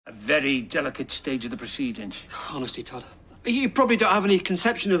very delicate stage of the proceedings. Honestly, Todd, you probably don't have any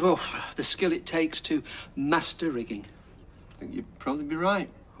conception of the skill it takes to master rigging. I think you'd probably be right.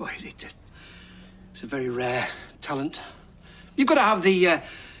 Well, it's a very rare talent. You've got to have the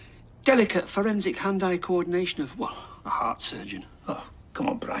delicate forensic hand-eye coordination of, well, a heart surgeon. Oh, come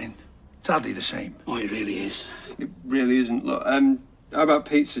on, Brian. It's hardly the same. Oh, it really is. It really isn't. Look, how about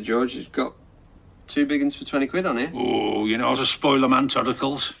pizza, George? It's got 2 Big Uns for 20 quid on it. Oh, you know how to spoil a man's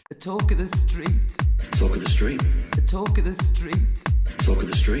articles. The talk of the street. The talk of the street. The talk of the street. The talk of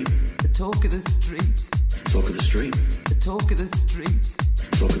the street. The talk of the street. The talk of the street. The talk of the street.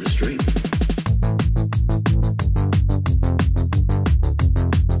 The talk of the street.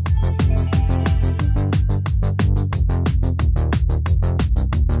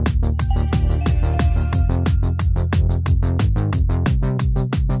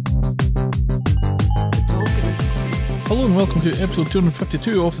 Hello and welcome to episode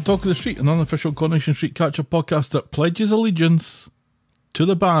 252 of The Talk of the Street, an unofficial Coronation Street catch-up podcast that pledges allegiance to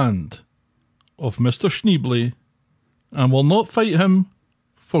the band of Mr. Schneebly and will not fight him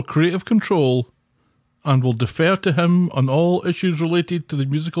for creative control and will defer to him on all issues related to the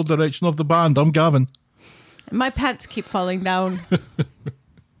musical direction of the band. I'm Gavin. My pants keep falling down.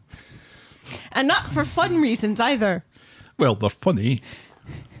 And not for fun reasons either. Well, they're funny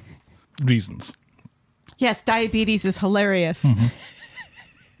reasons. Yes, diabetes is hilarious.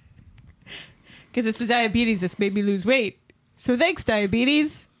 Because it's the diabetes that's made me lose weight. So thanks,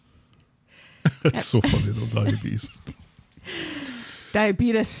 diabetes. It's so funny, though, diabetes.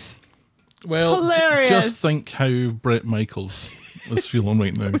 Diabetes. Well, hilarious. Just think how Bret Michaels is feeling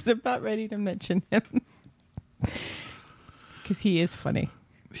right now. I was about ready to mention him. Because he is funny.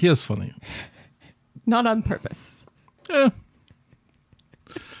 He is funny. Not on purpose.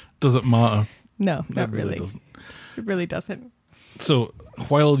 Does it matter? No, not really. Doesn't. It really doesn't. So,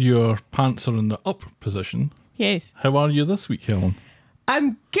 while your pants are in the up position, yes. How are you this week, Helen?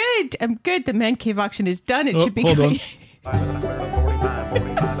 I'm good. I'm good. The Man Cave auction is done. It should be hold going.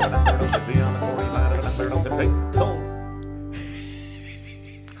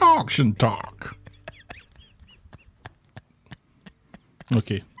 Auction talk.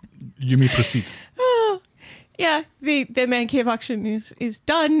 Okay, you may proceed. Yeah, the Man Cave auction is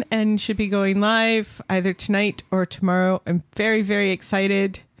done and should be going live either tonight or tomorrow. I'm very, very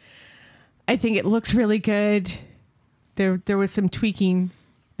excited. I think it looks really good. There was some tweaking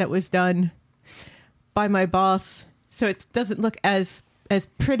that was done by my boss, so it doesn't look as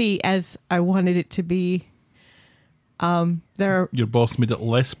pretty as I wanted it to be. Your boss made it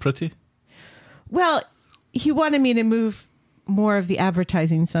less pretty? Well, he wanted me to move more of the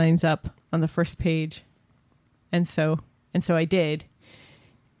advertising signs up on the first page. And so I did.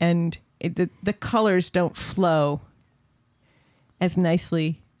 And the colors don't flow as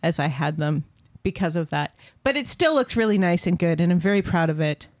nicely as I had them because of that. But it still looks really nice and good, and I'm very proud of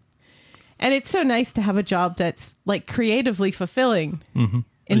it. And it's so nice to have a job that's like creatively fulfilling. Mm-hmm.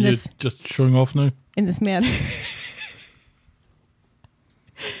 Are you just showing off now? In this manner.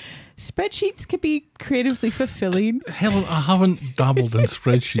 Spreadsheets can be creatively fulfilling. Helen, I haven't dabbled in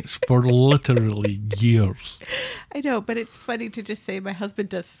spreadsheets for literally years. I know, but it's funny to just say my husband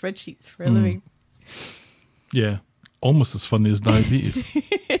does spreadsheets for a living. Yeah, almost as funny as diabetes.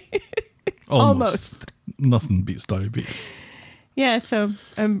 Almost. Nothing beats diabetes. Yeah, so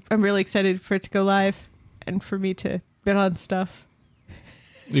I'm really excited for it to go live and for me to bid on stuff.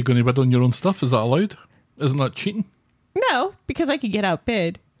 You're going to bid on your own stuff? Is that allowed? Isn't that cheating? No, because I could get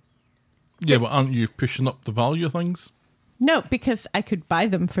outbid. Yeah, but aren't you pushing up the value of things? No, because I could buy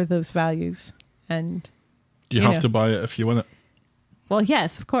them for those values. And you have to buy it if you win it. Well,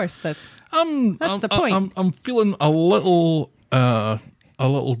 yes, of course. That's the point. I'm feeling a little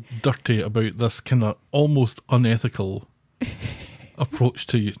dirty about this kind of almost unethical approach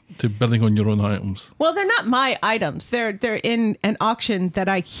to bidding on your own items. Well, they're not my items. They're in an auction that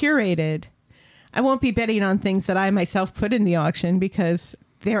I curated. I won't be bidding on things that I myself put in the auction because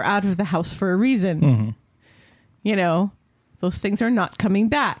they're out of the house for a reason. Mm-hmm. You know, those things are not coming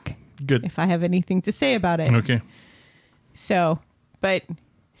back. Good. If I have anything to say about it. Okay. So, but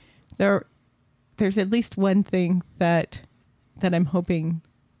there's at least one thing that I'm hoping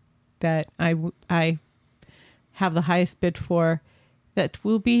that I have the highest bid for that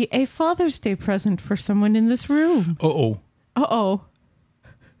will be a Father's Day present for someone in this room. Uh-oh.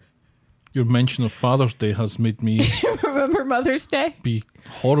 Your mention of Father's Day has made me remember Mother's Day? Be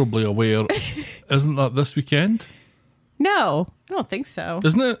horribly aware. Isn't that this weekend? No, I don't think so.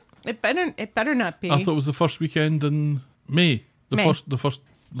 Isn't it? It better not be. I thought it was the first weekend in May. May. The first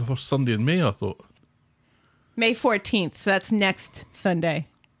Sunday in May, I thought. May 14th, so that's next Sunday.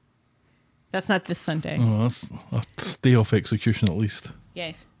 That's not this Sunday. Oh, that's a stay off execution at least.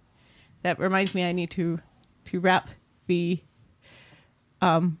 Yes. That reminds me I need to wrap the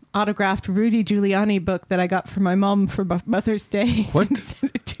autographed Rudy Giuliani book that I got for my mom for Mother's Day. What? And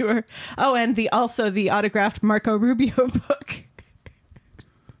send it to her. Oh, and also the autographed Marco Rubio book.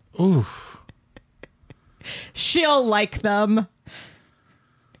 Oof. She'll like them.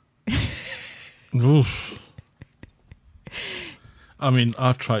 Oof. I mean,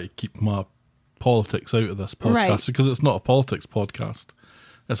 I try to keep my politics out of this podcast Right. because it's not a politics podcast.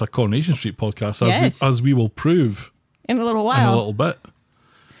 It's a Coronation Street podcast, Yes. as we will prove In a little in while. a little bit.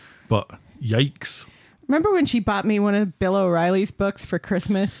 But yikes. Remember when she bought me one of Bill O'Reilly's books for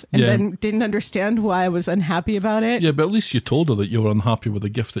Christmas and Yeah. then didn't understand why I was unhappy about it? Yeah, but at least you told her that you were unhappy with the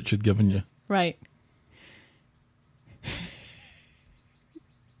gift that she'd given you. Right.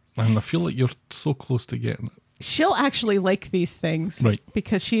 And I feel like you're so close to getting it. She'll actually like these things. Right.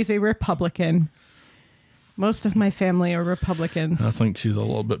 Because she's a Republican. Most of my family are Republicans. I think she's a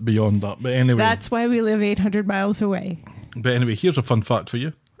little bit beyond that. But anyway. That's why we live 800 miles away. But anyway, here's a fun fact for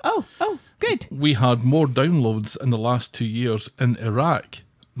you. Oh, good. We had more downloads in the last 2 years in Iraq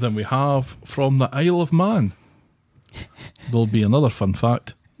than we have from the Isle of Man. There'll be another fun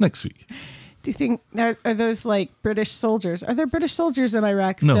fact next week. Do you think, are those like British soldiers? Are there British soldiers in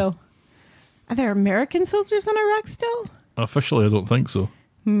Iraq No. still? Are there American soldiers in Iraq still? Officially, I don't think so.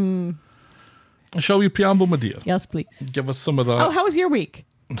 Shall we preamble, my dear? Yes, please. Give us some of that. Oh, how was your week?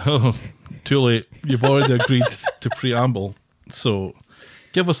 Oh, too late. You've already agreed to preamble. So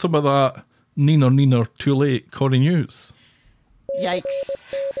give us some of that neener, too late, Corrie news. Yikes.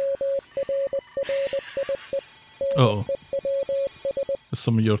 Uh-oh.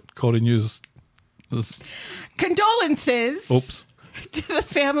 Some of your Corrie news. Condolences Oops. to the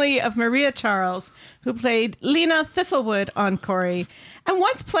family of Maria Charles, who played Lena Thistlewood on Corrie, and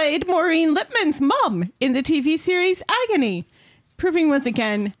once played Maureen Lipman's mum in the TV series Agony, proving once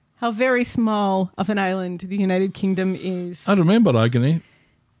again how very small of an island the United Kingdom is. I remember Agony.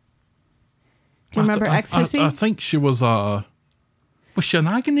 Do you remember Ecstasy? I think she was a... Was she an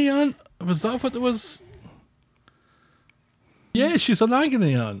Agony aunt? Was that what it was? Yeah, she's an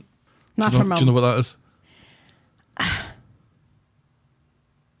Agony aunt. Not do you her know, mum. Do you know what that is?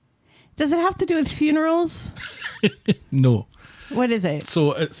 Does it have to do with funerals? No. What is it?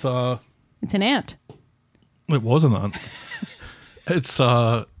 So it's It's an aunt. it was an aunt. It's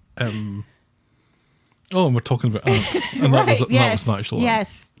oh, and we're talking about ants, and Right, that was yes, an actual aunt.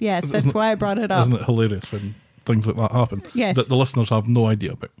 Yes, that's Isn't- why I brought it up. Isn't it hilarious when things like that happen? Yes. That the listeners have no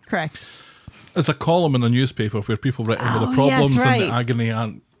idea about. Correct. It's a column in a newspaper where people write in with Oh, the problems, yes, right. and the agony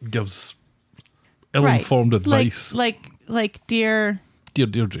aunt gives ill-informed advice. Like dear. Dear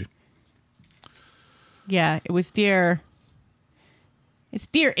Deirdre. Yeah, it was dear. It's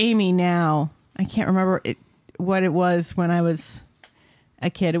Dear Amy now. I can't remember what it was when I was a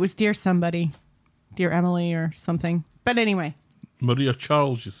kid. It was Dear somebody. Dear Emily or something. But anyway. Maria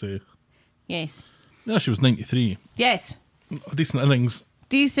Charles, you say? Yes. Yeah, she was 93. Yes. A decent innings.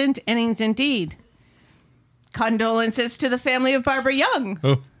 Decent innings indeed. Condolences to the family of Barbara Young,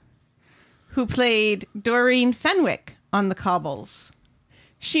 Oh, who played Doreen Fenwick on The Cobbles.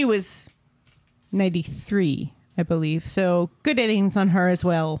 She was 93, I believe. So good innings on her as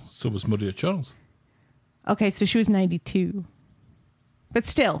well. so was Maria Charles. Okay, so she was 92. But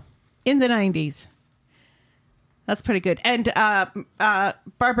still, in the 90s. That's pretty good. And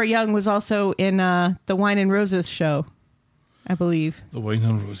Barbara Young was also in the Wine and Roses show, I believe. The Wine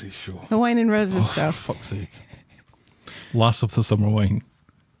and Roses show. The Wine and Roses Oh, show. for fuck's sake. Last of the Summer Wine.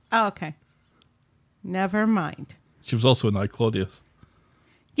 Oh, okay. Never mind. She was also in I, Claudius.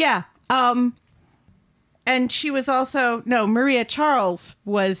 Yeah. And she was also... No, Maria Charles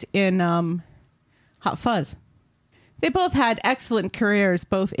was in Hot Fuzz. They both had excellent careers,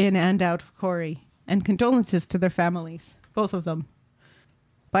 both in and out of Corrie. And condolences to their families, both of them.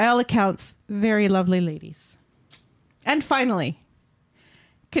 By all accounts, very lovely ladies. And finally,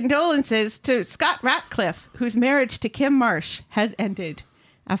 condolences to Scott Ratcliffe, whose marriage to Kim Marsh has ended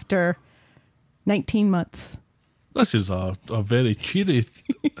after 19 months. This is a very cheery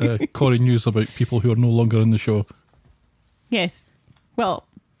Corrie news about people who are no longer in the show. Yes. Well,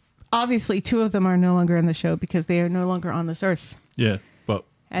 obviously, two of them are no longer in the show because they are no longer on this earth. Yeah, but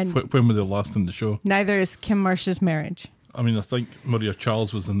And- when were they last in the show? Neither is Kim Marsh's marriage. I mean, I think Maria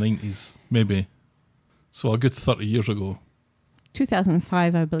Charles was the 90s, maybe. So a good 30 years ago.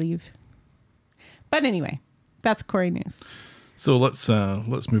 2005, I believe. But anyway, that's Corrie news. So let's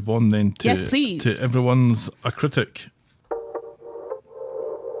move on then to, Yes, please. to everyone's a critic.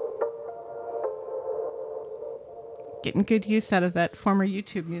 Getting good use out of that former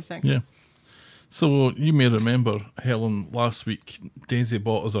YouTube music. Yeah. So you may remember, Helen, last week Daisy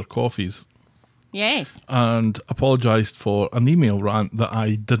bought us our coffees Yes. and apologised for an email rant that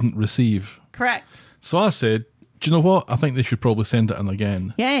I didn't receive. Correct. So I said, do you know what? I think they should probably send it in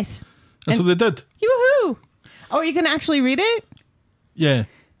again. Yes. And so they did. Yoo-hoo! Oh, are you going to actually read it? Yeah.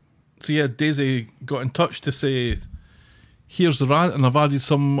 So yeah, Daisy got in touch to say, here's the rant, and I've added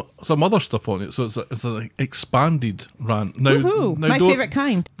some other stuff on it. So it's an expanded rant. Woohoo! My don't- favourite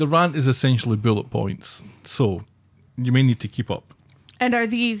kind. The rant is essentially bullet points. So you may need to keep up. And are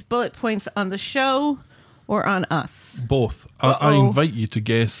these bullet points on the show or on us? Both. I invite you to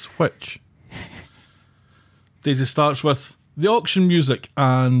guess which. Daisy starts with the auction music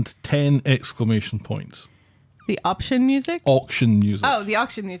and 10 exclamation points. The option music? Auction music. Oh, the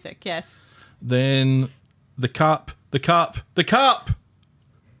auction music, yes. Then the cap. I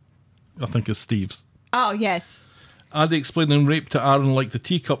think it's Steve's. Oh, yes. Addy explaining rape to Aaron like the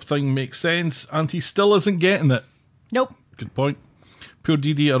teacup thing makes sense, and he still isn't getting it. Nope. Good point. Poor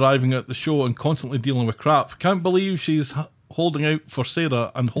Dee Dee arriving at the show and constantly dealing with crap. Can't believe she's holding out for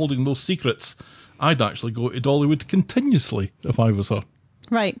Sarah and holding those secrets. I'd actually go to Dollywood continuously if I was her.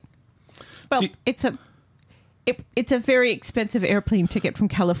 Right. Well, it's a very expensive airplane ticket from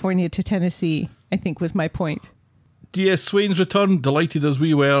California to Tennessee, I think was my point. D.S. Swain's return, delighted as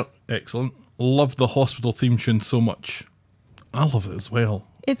we were. Excellent. Love the hospital theme tune so much. I love it as well.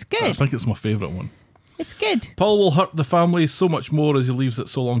 It's good. I think it's my favourite one. It's good. Paul will hurt the family so much more as he leaves it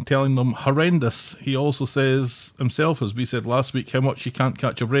so long, telling them horrendous. He also says himself, as we said last week, how much he can't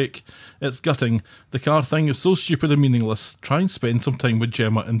catch a break. It's gutting. The car thing is so stupid and meaningless. Try and spend some time with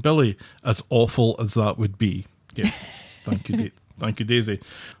Gemma and Billy, as awful as that would be. Yes, thank you, thank you, Daisy.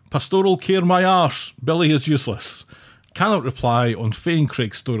 Pastoral care my arse. Billy is useless. Cannot reply on Faye and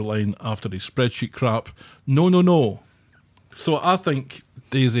Craig's storyline after his spreadsheet crap. No. So I think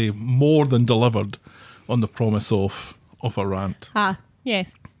Daisy more than delivered on the promise of a rant. Ah,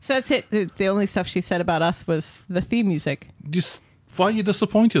 yes. So that's it. The only stuff she said about us was the theme music. Why are you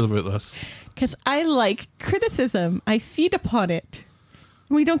disappointed about this? Because I like criticism. I feed upon it.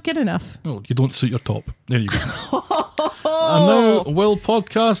 We don't get enough. Oh, you don't suit your top. There you go. And now, Will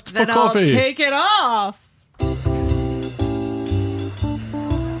podcast for then coffee. I'll take it off.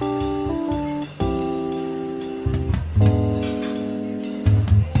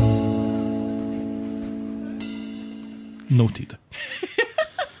 Noted.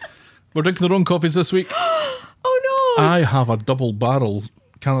 We're drinking the wrong coffees this week. Oh no! I have a double barrel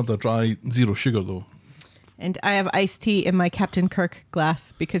Canada Dry, 0 sugar though. And I have iced tea in my Captain Kirk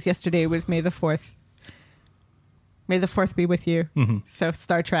glass because yesterday was May the 4th. May the 4th be with you. Mm-hmm. So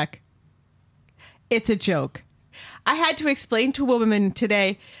Star Trek. It's a joke. I had to explain to a woman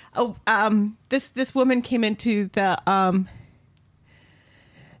today. This woman came into the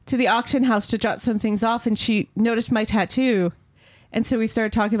auction house to drop some things off, and she noticed my tattoo, and so we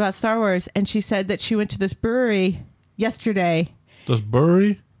started talking about Star Wars. And she said that she went to this brewery yesterday. Does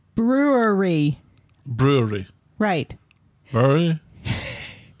brewery? Brewery. Right. Brewery.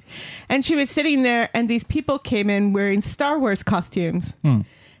 And she was sitting there, and these people came in wearing Star Wars costumes.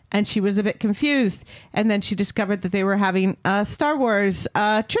 And she was a bit confused. And then she discovered that they were having Star Wars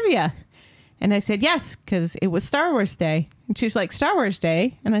trivia. And I said, yes, because it was Star Wars Day. And she's like, Star Wars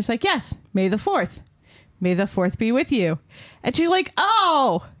Day? And I was like, yes, May the 4th. May the 4th be with you. And she's like,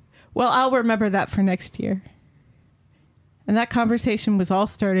 oh, well, I'll remember that for next year. And that conversation was all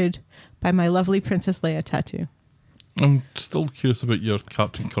started by my lovely Princess Leia tattoo. I'm still curious about your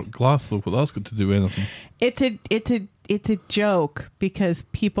Captain Kirk glass, though, but that's got to do with anything. It's a joke because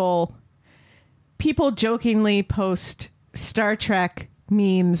people jokingly post Star Trek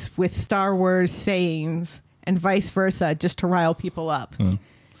memes with Star Wars sayings and vice versa just to rile people up.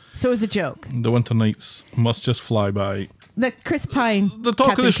 So it's a joke. The winter nights must just fly by. The Chris Pine. The Talk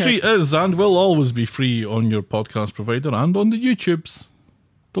Captain of the Street Kirk. is and will always be free on your podcast provider and on the YouTubes.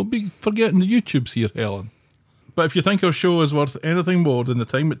 Don't be forgetting the YouTubes here, Helen. But if you think our show is worth anything more than the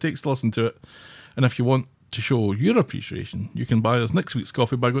time it takes to listen to it, and if you want to show your appreciation, you can buy us next week's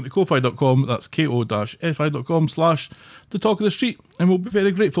coffee by going to ko-fi.com. That's ko-fi.com/the Talk of the Street. And we'll be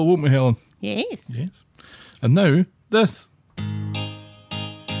very grateful, won't we, Helen? Yes. Yes. And now, this.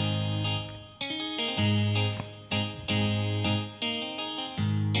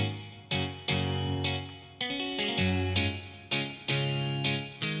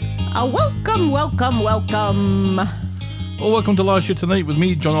 Welcome. Well, welcome to Last Year Tonight with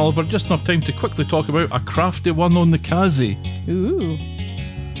me, John Oliver. Just enough time to quickly talk about a crafty one on the Kazi. Ooh.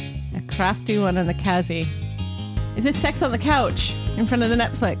 A crafty one on the Kazi. Is this Sex on the Couch in front of the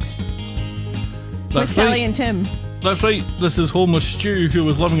Netflix? That's With Sally right. and Tim. That's right, this is homeless Stu, who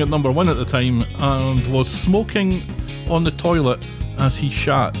was living at number 1 at the time and was smoking on the toilet as he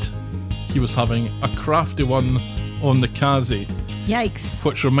shat. He was having a crafty one on the Kazi, Yikes.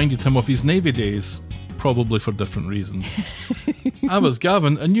 which reminded him of his Navy days, probably for different reasons. I was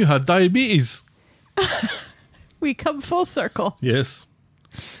Gavin, and you had diabetes. We come full circle. Yes.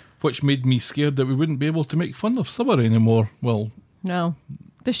 Which made me scared that we wouldn't be able to make fun of summer anymore. Well, No.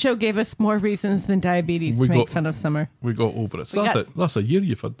 The show gave us more reasons than diabetes We to make got- fun of summer. we got over it. So We that's got- it. That's a year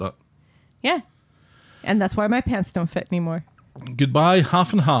you've had that. Yeah. And that's why my pants don't fit anymore. Goodbye,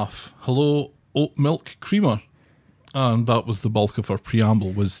 half and half. Hello, oat milk creamer. And that was the bulk of our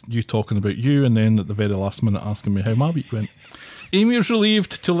preamble, was you talking about you, and then at the very last minute asking me how my week went. Amy is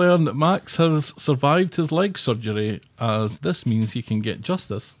relieved to learn that Max has survived his leg surgery, as this means he can get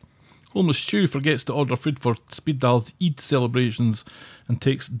justice. Homeless Stew forgets to order food for Speed Dial's Eid celebrations and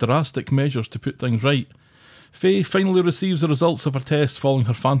takes drastic measures to put things right. Faye finally receives the results of her test following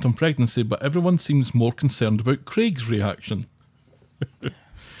her phantom pregnancy, but everyone seems more concerned about Craig's reaction.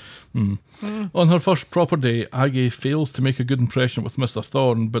 On her first proper day, Aggie fails to make a good impression with Mr.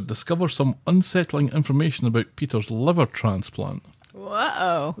 Thorne, but discovers some unsettling information about Peter's liver transplant.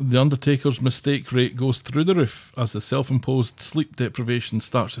 Whoa. The Undertaker's mistake rate goes through the roof as the self-imposed sleep deprivation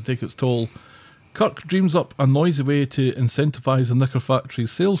starts to take its toll. Kirk dreams up a noisy way to incentivise the Knicker Factory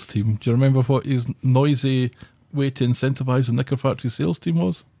sales team. Do you remember what his noisy way to incentivise the Knicker Factory sales team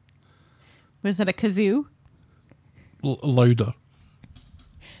was? Was it a kazoo? Louder.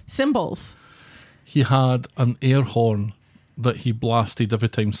 Cymbals. He had an air horn that he blasted every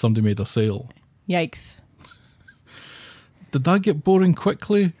time somebody made a sale. Yikes. Did that get boring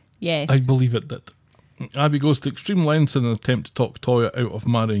quickly? Yes. I believe it did. Abby goes to extreme lengths in an attempt to talk Toya out of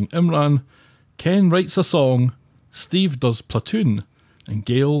marrying Imran. Ken writes a song. Steve does Platoon. And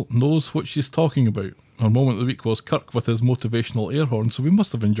Gail knows what she's talking about. Our moment of the week was Kirk with his motivational air horn, so we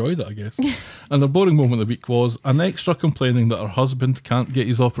must have enjoyed it, I guess. And our boring moment of the week was an extra complaining that her husband can't get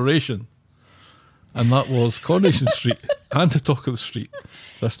his operation. And that was Coronation Street and the Talk of the Street.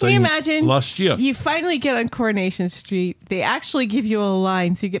 This Can you time imagine? last year. You finally get on Coronation Street. They actually give you a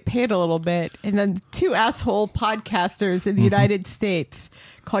line, so you get paid a little bit. And then 2 asshole podcasters in the United States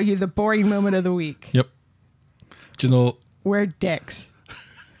call you the boring moment of the week. Yep. Do you know, We're dicks.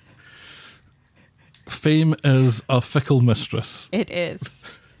 fame is a fickle mistress. It is.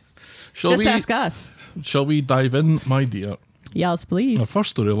 Shall Just we, ask us. Shall we dive in, my dear? Yes, please. Our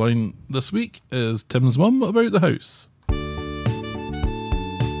first storyline this week is Tim's mum about the house.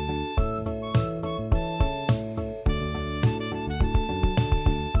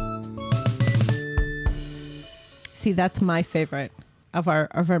 See, that's my favorite of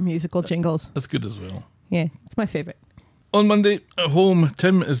our musical jingles. That's good as well. Yeah, it's my favorite. On Monday, at home,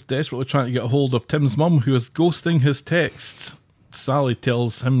 Tim is desperately trying to get a hold of Tim's mum, who is ghosting his texts. Sally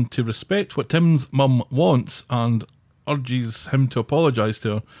tells him to respect what Tim's mum wants and urges him to apologise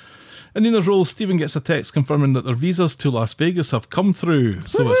to her. In Nina's role, Stephen gets a text confirming that their visas to Las Vegas have come through,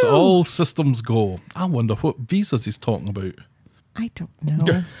 so it's all systems go. I wonder what visas he's talking about. I don't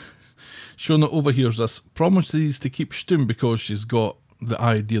know. Shona overhears this, promises to keep Stum because she's got the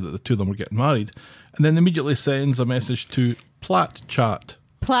idea that the two of them are getting married, and then immediately sends a message to Plat Chat,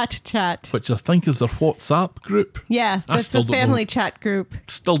 Plat chat. which I think is their WhatsApp group. Yeah, I that's still the don't know. family chat group.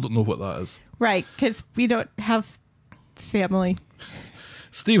 Still don't know what that is. Right, because we don't have family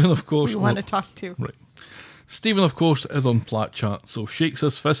Stephen, of course... we want to talk to. Right. Stephen, of course, is on Plat Chat, so shakes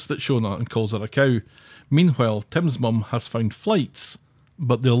his fist at Shona and calls her a cow. Meanwhile, Tim's mum has found flights,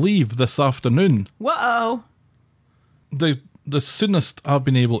 but they'll leave this afternoon. Whoa. The soonest I've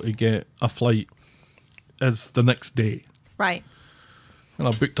been able to get a flight is the next day. Right. And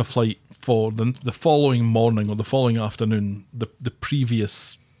I booked a flight for the following morning or the following afternoon, the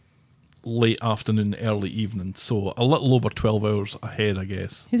previous late afternoon, early evening. So a little over 12 hours ahead, I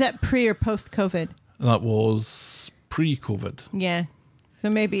guess. Is that pre or post COVID? That was pre-COVID. Yeah.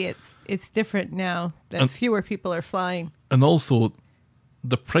 So maybe it's different now that fewer people are flying. And also,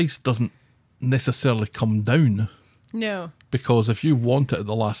 the price doesn't necessarily come down, No. because if you want it at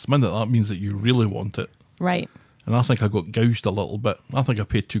the last minute, that means that you really want it. Right. And I think I got gouged a little bit. I think I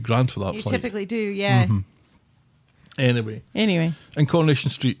paid $2,000 for that You flight. typically do, yeah. Anyway, Anyway. in Coronation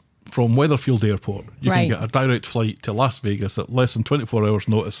Street from Weatherfield Airport, you Right. can get a direct flight to Las Vegas at less than 24 hours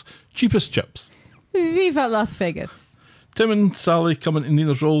notice. Cheapest chips. Viva Las Vegas. Tim and Sally come into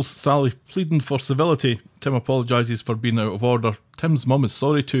Nina's roles. Sally pleading for civility. Tim apologises for being out of order. Tim's mum is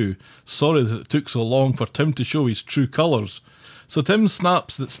sorry too. Sorry that it took so long for Tim to show his true colours. So Tim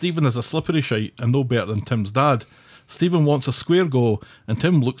snaps that Stephen is a slippery shite and no better than Tim's dad. Stephen wants a square go, and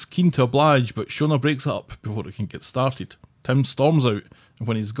Tim looks keen to oblige, but Shona breaks it up before it can get started. Tim storms out, and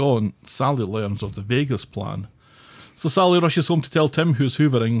when he's gone, Sally learns of the Vegas plan. So Sally rushes home to tell Tim who's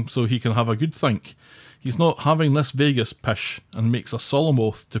hoovering so he can have a good think. He's not having this Vegas pish, and makes a solemn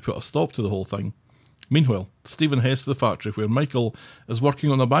oath to put a stop to the whole thing. Meanwhile, Stephen heads to the factory where Michael is working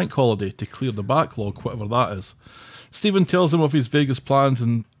on a bank holiday to clear the backlog, whatever that is. Stephen tells him of his Vegas plans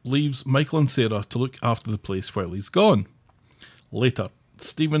and leaves Michael and Sarah to look after the place while he's gone. Later,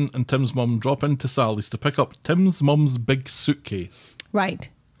 Stephen and Tim's mum drop into Sally's to pick up Tim's mum's big suitcase. Right.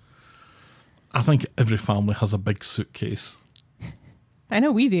 I think every family has a big suitcase. I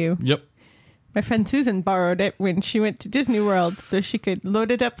know we do. Yep. My friend Susan borrowed it when she went to Disney World so she could load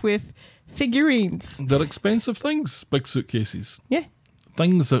it up with figurines. They're expensive things, big suitcases. Yeah.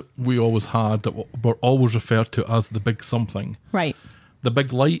 Things that we always had that were always referred to as the big something. Right. The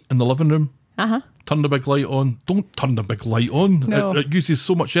big light in the living room. Uh-huh. Turn the big light on. Don't turn the big light on. No. It uses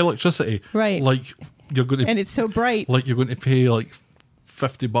so much electricity. Right. Like you're going to, And it's so bright. like you're going to pay like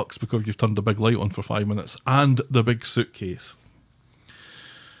 $50 because you've turned the big light on for 5 minutes. And the big suitcase.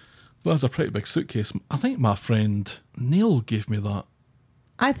 Well, that's a pretty big suitcase. I think my friend Neil gave me that.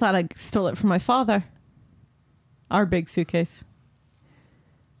 I thought I stole it from my father. Our big suitcase.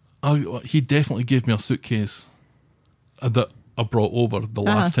 He definitely gave me a suitcase that I brought over the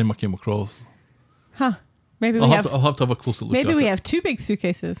last time I came across. Huh. Maybe we I'll have have to have a closer look at it. maybe we have two big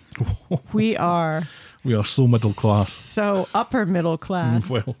suitcases. We are We are so middle class. so upper middle class.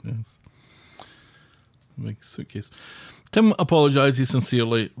 Well, yes. Big suitcase. Tim apologises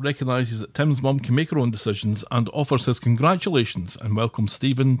sincerely, recognises that Tim's mum can make her own decisions, and offers his congratulations and welcomes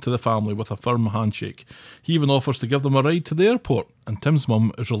Stephen to the family with a firm handshake. He even offers to give them a ride to the airport, and Tim's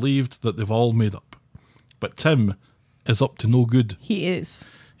mum is relieved that they've all made up. But Tim is up to no good. He is.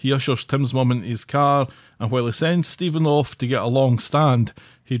 He ushers Tim's mum into his car, and while he sends Stephen off to get a long stand,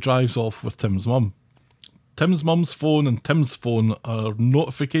 he drives off with Tim's mum. Tim's mum's phone and Tim's phone are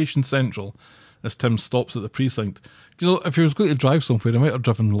notification central as Tim stops at the precinct. You know, if he was going to drive somewhere, he might have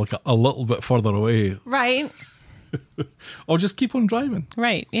driven like a little bit further away. Right. Or just keep on driving.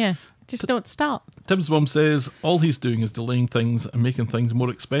 Right. Yeah. Just don't stop. Tim's mum says all he's doing is delaying things and making things more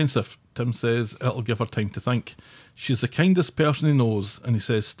expensive. Tim says it'll give her time to think. She's the kindest person he knows, and he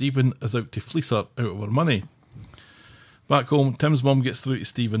says Stephen is out to fleece her out of her money. Back home, Tim's mum gets through to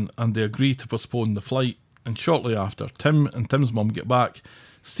Stephen and they agree to postpone the flight. And shortly after, Tim and Tim's mum get back.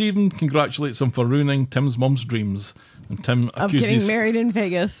 Stephen congratulates him for ruining Tim's mum's dreams, and Tim Of accuses getting married in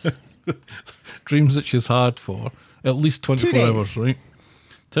Vegas. dreams that she's had for at least 24 2 days. hours, right?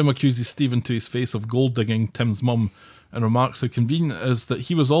 Tim accuses Stephen to his face of gold digging Tim's mum and remarks how convenient it is that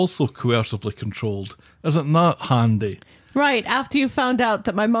he was also coercively controlled. Isn't that handy? Right. After you found out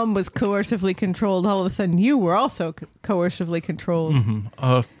that my mum was coercively controlled, all of a sudden you were also coercively controlled.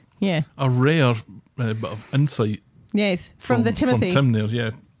 Yeah. A rare bit of insight Yes. From the Timothy. From Tim there,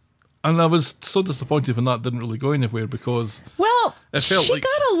 yeah. And I was so disappointed when that didn't really go anywhere because Well, it felt she like-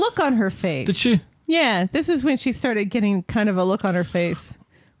 got a look on her face. did she? Yeah, this is when she started getting kind of a look on her face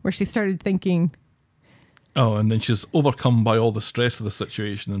where she started thinking, Oh, and then she's overcome by all the stress of the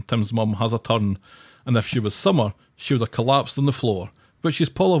situation, and Tim's mum has a turn, and if she was Summer, she would have collapsed on the floor. But she's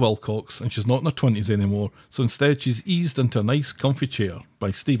Paula Wilcox, and she's not in her 20s anymore, so instead she's eased into a nice comfy chair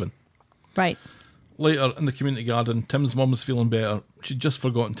by Stephen. right. Later, in the community garden, Tim's mum is feeling better. She'd just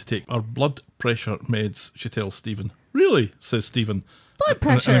forgotten to take her blood pressure meds, she tells Stephen. Really? Says Stephen. Blood And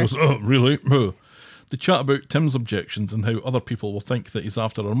he pressure. goes, oh, really? Oh. They chat about Tim's objections and how other people will think that he's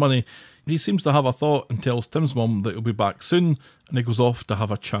after her money. He seems to have a thought and tells Tim's mum that he'll be back soon, and he goes off to have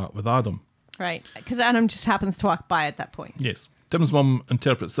a chat with Adam. Right. Because Adam just happens to walk by at that point. Yes. Tim's mum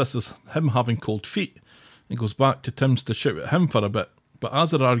interprets this as him having cold feet and goes back to Tim's to shout at him for a bit. But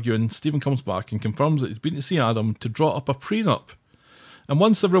as they're arguing, Stephen comes back and confirms that he's been to see Adam to draw up a prenup. And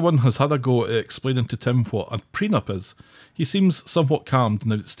once everyone has had a go at explaining to Tim what a prenup is, he seems somewhat calmed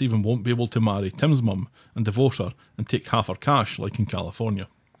now that Stephen won't be able to marry Tim's mum and divorce her and take half her cash like in California.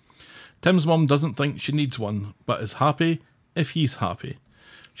 Tim's mum doesn't think she needs one, but is happy if he's happy.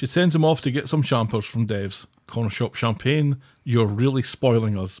 She sends him off to get some champers from Dev's. Corner shop champagne, you're really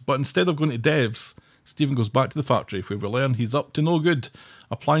spoiling us. But instead of going to Dev's, Stephen goes back to the factory where we learn he's up to no good,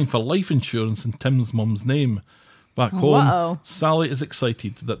 applying for life insurance in Tim's mum's name. Back home, Whoa. Sally is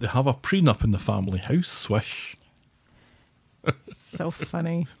excited that they have a prenup in the family. How swish. So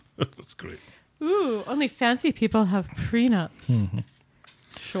funny. That's great. Ooh, only fancy people have prenups.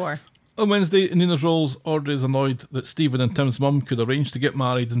 Sure. On Wednesday, in Nina's Rolls, Audrey is annoyed that Stephen and Tim's mum could arrange to get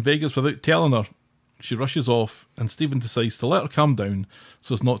married in Vegas without telling her. She rushes off, and Stephen decides to let her calm down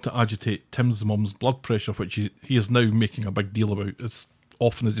so as not to agitate Tim's mum's blood pressure, which he is now making a big deal about as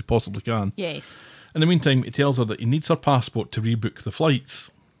often as he possibly can. Yes. In the meantime, he tells her that he needs her passport to rebook the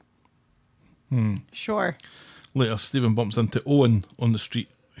flights. Sure. Later, Stephen bumps into Owen on the street,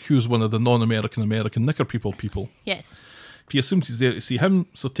 who's one of the non-American knicker people. Yes. He assumes he's there to see him,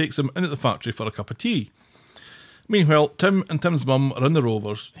 so takes him into the factory for a cup of tea. Meanwhile, Tim and Tim's mum are in the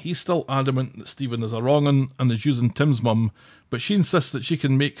Rovers. He's still adamant that Stephen is a wrong 'un and is using Tim's mum, but she insists that she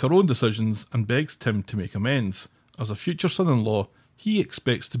can make her own decisions and begs Tim to make amends. As a future son-in-law, he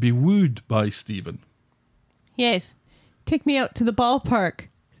expects to be wooed by Stephen. Yes. Take me out to the ballpark,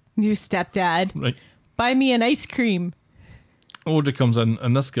 new stepdad. Right. Buy me an ice cream. Audrey comes in,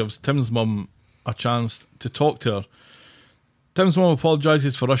 and this gives Tim's mum a chance to talk to her. Tim's mum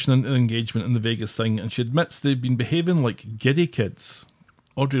apologises for rushing into the engagement and the Vegas thing, and she admits they've been behaving like giddy kids.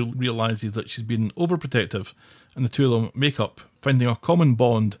 Audrey realises that she's been overprotective, and the two of them make up, finding a common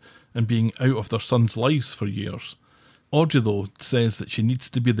bond and being out of their sons' lives for years. Audrey, though, says that she needs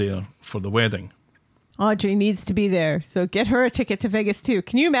to be there for the wedding. Audrey needs to be there, so get her a ticket to Vegas too.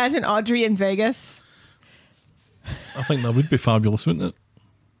 Can you imagine Audrey in Vegas? I think that would be fabulous, wouldn't it?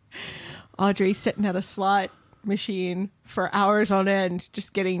 Audrey sitting at a slot machine for hours on end,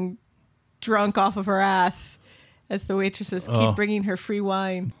 just getting drunk off of her ass as the waitresses keep bringing her free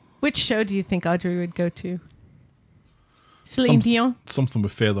wine. Which show do you think Audrey would go to? Celine Dion? Something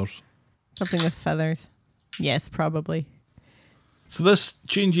with feathers. Something with feathers. Yes, probably. So this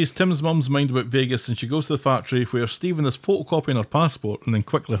changes Tim's mum's mind about Vegas, and she goes to the factory where Stephen is photocopying her passport and then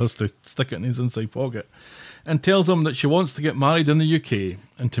quickly has to stick it in his inside pocket, and tells him that she wants to get married in the UK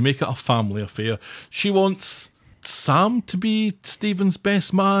and to make it a family affair. She wants Sam to be Stephen's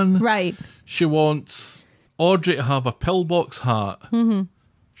best man. Right. She wants Audrey to have a pillbox hat. Mm-hmm.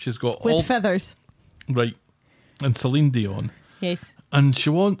 She's got with feathers. Right. And Celine Dion. Yes. And she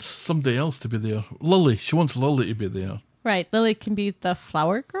wants somebody else to be there. Lily. She wants Lily to be there. Right. Lily can be the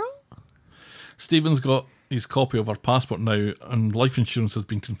flower girl? Stephen's got his copy of her passport now, and life insurance has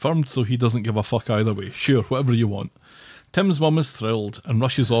been confirmed, so he doesn't give a fuck either way. Sure, whatever you want. Tim's mum is thrilled and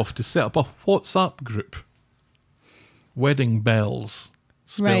rushes off to set up a WhatsApp group. Wedding Bells.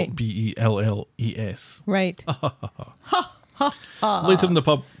 Spelled Right. Belles. Right. Later in the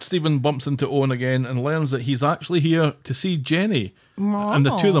pub, Stephen bumps into Owen again and learns that he's actually here to see Jenny. And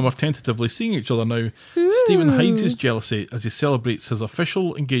the two of them are tentatively seeing each other now. Stephen hides his jealousy as he celebrates his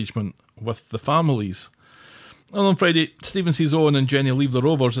official engagement with the families. And on Friday, Stephen sees Owen and Jenny leave the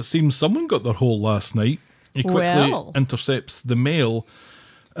Rovers. It seems someone got their hole last night. He quickly intercepts the mail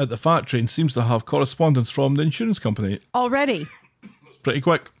at the factory and seems to have correspondence from the insurance company. Already. Pretty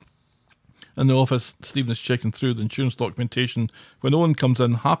quick. In the office, Stephen is checking through the insurance documentation when Owen comes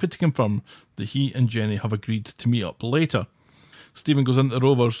in, happy to confirm that he and Jenny have agreed to meet up later. Stephen goes into the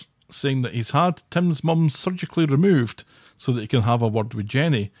Rovers, saying that he's had Tim's mum surgically removed so that he can have a word with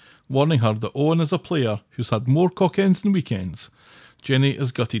Jenny, warning her that Owen is a player who's had more cock-ends than weekends. Jenny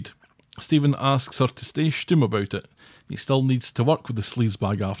is gutted. Stephen asks her to stay stum about it. He still needs to work with the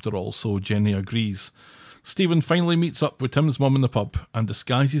sleazebag after all, so Jenny agrees. Stephen finally meets up with Tim's mum in the pub and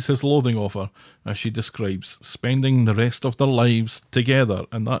disguises his loathing of her, as she describes spending the rest of their lives together,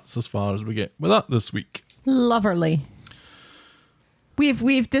 and that's as far as we get with that this week. Loverly.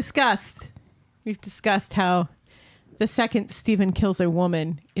 We've discussed how the second Stephen kills a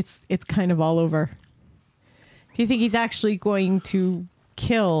woman, it's kind of all over. Do you think he's actually going to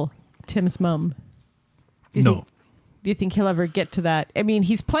kill Tim's mum? No. Do you think he'll ever get to that? I mean,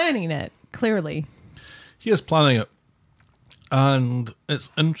 he's planning it, clearly. He is planning it, and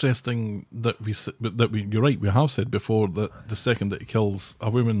it's interesting that you're right, we have said before that the second that he kills a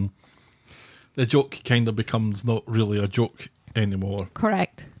woman, the joke kind of becomes not really a joke anymore.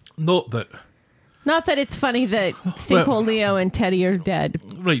 Correct. Not that it's funny that Sinkhole Leo and Teddy are dead.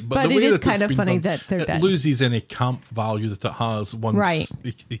 Right, but the it way is that kind it's of been funny done, that they're dead. It loses any camp value that it has once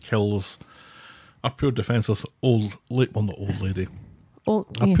he kills a pure defenceless not old lady.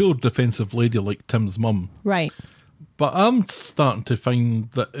 A pure defensive lady like Tim's mum. Right. But I'm starting to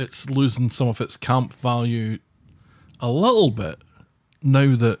find that it's losing some of its camp value a little bit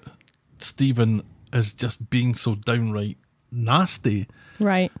now that Stephen is just being so downright nasty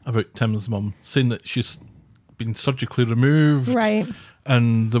about Tim's mum, saying that she's been surgically removed. Right.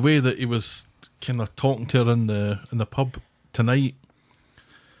 And the way that he was kind of talking to her in the pub tonight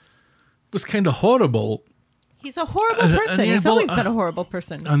was kind of horrible. He's a horrible person. He's always been a horrible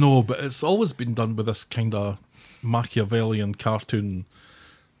person. I know, but it's always been done with this kind of Machiavellian cartoon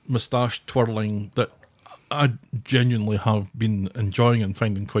moustache twirling that I genuinely have been enjoying and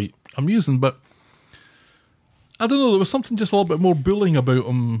finding quite amusing. But I don't know, there was something just a little bit more bullying about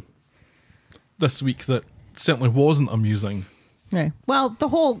him this week that certainly wasn't amusing. Right. Well, the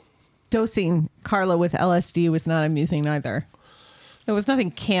whole dosing Carla with LSD was not amusing either. There was nothing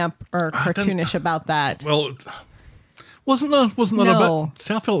camp or cartoonish about that. Well, wasn't there No. a bit?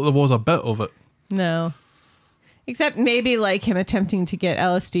 See, I felt there was a bit of it. No. Except maybe like him attempting to get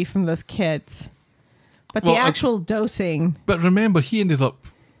LSD from those kids. But Well, the actual dosing, But remember, he ended up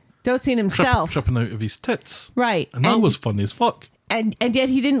dosing himself. tripping out of his tits. Right. And that was funny as fuck. And yet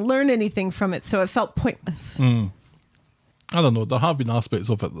he didn't learn anything from it, so it felt pointless. I don't know. There have been aspects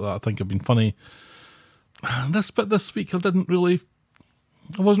of it that I think have been funny. This week, I wasn't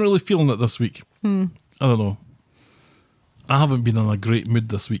really feeling it this week. I don't know. I haven't been in a great mood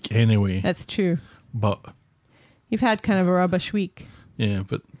this week anyway. That's true. But You've had kind of a rubbish week. yeah,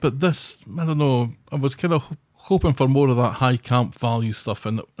 but this, I don't know. I was kind of hoping for more of that high camp value stuff,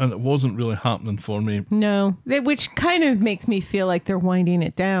 and it wasn't really happening for me. No. Which kind of makes me feel like they're winding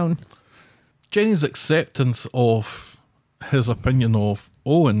it down. Jenny's acceptance of his opinion of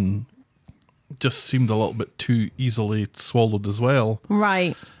Owen just seemed a little bit too easily swallowed as well.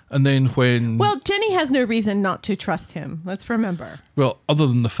 Right. And then when... Well, Jenny has no reason not to trust him. Let's remember. Well, other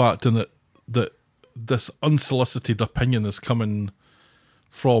than the fact in it that this unsolicited opinion is coming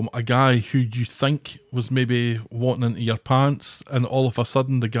from a guy who you think was maybe wanting into your pants, and all of a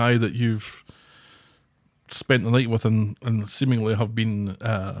sudden the guy that you've spent the night with and seemingly have been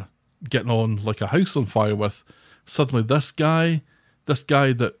getting on like a house on fire with, suddenly this guy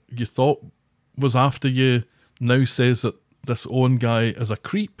that you thought was after you now says that this Owen guy is a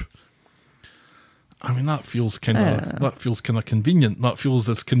creep. I mean, that feels kind of convenient. That feels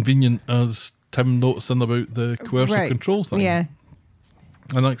as convenient as Tim noticing about the coercive control thing. Yeah.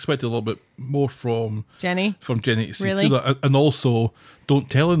 And I expected a little bit more from Jenny to see Really? through that. And also, don't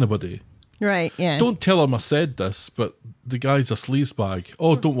tell anybody. Right, yeah. Don't tell him I said this, but the guy's a sleazebag.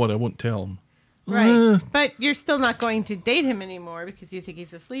 Oh, don't worry, I won't tell him. Right. But you're still not going to date him anymore because you think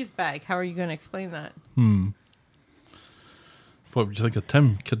he's a sleazebag. How are you going to explain that? What would you think of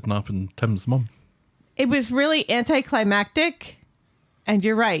Tim kidnapping Tim's mum? It was really anticlimactic. And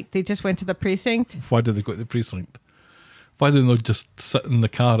you're right. They just went to the precinct. Why did they go to the precinct? Why didn't they just sit in the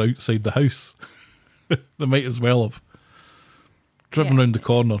car outside the house? They might as well have. Driven round the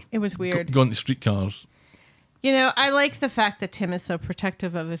corner. It was weird. Gone to streetcars. You know, I like the fact that Tim is so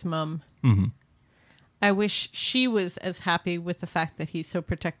protective of his mum. Mm-hmm. I wish she was as happy with the fact that he's so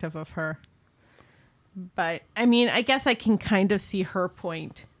protective of her. But, I mean, I guess I can kind of see her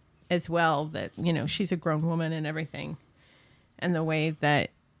point as well, that, you know, she's a grown woman and everything. And the way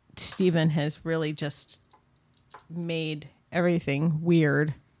that Stephen has really just made everything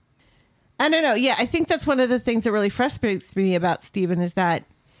weird. I don't know. Yeah, I think that's one of the things that really frustrates me about Stephen is that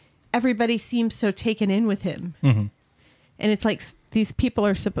everybody seems so taken in with him. Mm-hmm. And it's like these people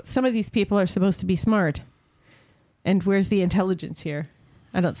are some of these people are supposed to be smart. And where's the intelligence here?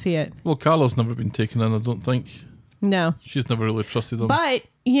 I don't see it. Well, Carla's never been taken in, I don't think. No. She's never really trusted him. But,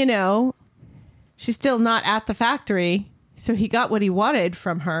 you know, she's still not at the factory. So he got what he wanted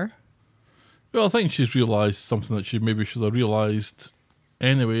from her. Well, I think she's realised something that she maybe should have realised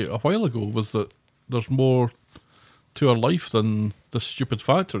anyway a while ago, was that there's more to her life than this stupid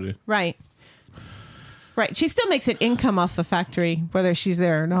factory. Right. Right. She still makes an income off the factory, whether she's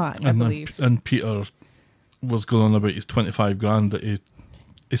there or not, I believe. And Peter was going on about his 25 grand that he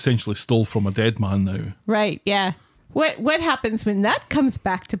essentially stole from a dead man now. Right, yeah. What happens when that comes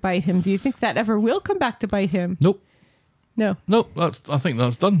back to bite him? Do you think that ever will come back to bite him? Nope. No. Nope, I think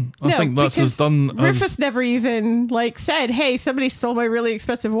that's done. I think that's as done Rufus as... never even, said, hey, somebody stole my really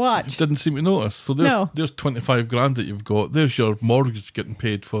expensive watch. Didn't seem to notice. So there's 25 grand that you've got. There's your mortgage getting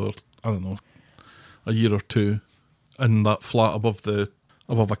paid for, I don't know, a year or two in that flat above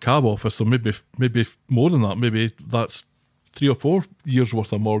a cab office. So maybe more than that. Maybe that's 3 or 4 years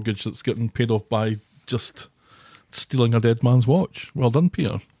worth of mortgage that's getting paid off by just stealing a dead man's watch. Well done,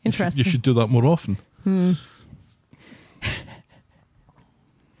 Peter. Interesting. You should do that more often.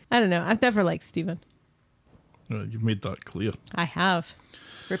 I don't know. I've never liked Stephen. Right, you've made that clear. I have.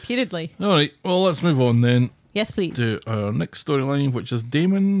 Repeatedly. All right, well, let's move on then Yes, please. to our next storyline, which is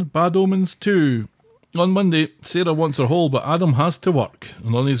Damon, Bad Omens 2. On Monday, Sarah wants her hole, but Adam has to work.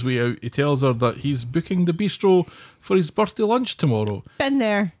 And on his way out, he tells her that he's booking the bistro for his birthday lunch tomorrow. Been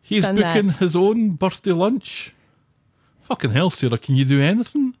there. He's done booking that. his own birthday lunch. Fucking hell, Sarah, can you do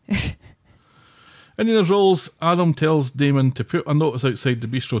anything? In his roles, Adam tells Damon to put a notice outside the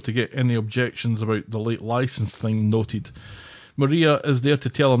bistro to get any objections about the late license thing noted. Maria is there to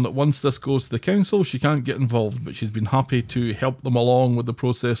tell him that once this goes to the council, she can't get involved, but she's been happy to help them along with the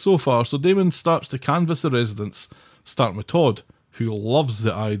process so far. So Damon starts to canvass the residents, starting with Todd, who loves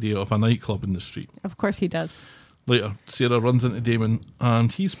the idea of a nightclub in the street. Of course he does. Later, Sarah runs into Damon,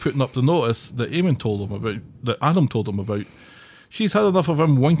 and he's putting up the notice that Adam told him about. She's had enough of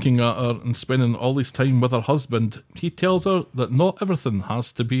him winking at her and spending all his time with her husband. He tells her that not everything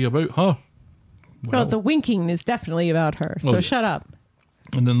has to be about her. Well, the winking is definitely about her, so yes. shut up.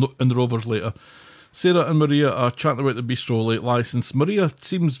 And then in the Rovers later, Sarah and Maria are chatting about the bistro late licence. Maria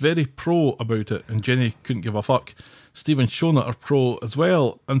seems very pro about it, and Jenny couldn't give a fuck. Steve and Shona are pro as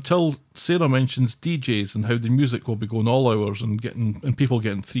well, until Sarah mentions DJs and how the music will be going all hours and people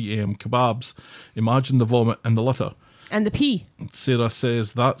getting 3 a.m. kebabs. Imagine the vomit and the litter. And the pee. Sarah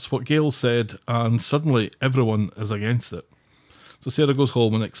says that's what Gail said, and suddenly everyone is against it. So Sarah goes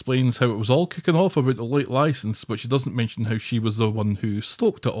home and explains how it was all kicking off about the late licence, but she doesn't mention how she was the one who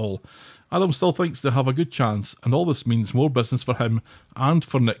stoked it all. Adam still thinks they have a good chance, and all this means more business for him and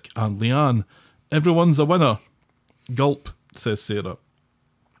for Nick and Leanne. Everyone's a winner. Gulp, says Sarah.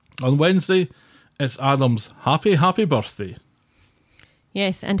 On Wednesday, it's Adam's happy birthday.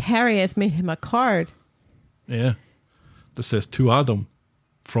 Yes, and Harry has made him a card. Yeah. This says to Adam,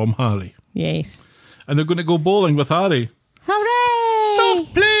 from Harry. Yes. And they're going to go bowling with Harry. Hooray!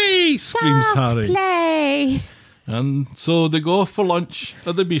 Soft play! Screams Harry. Play! And so they go off for lunch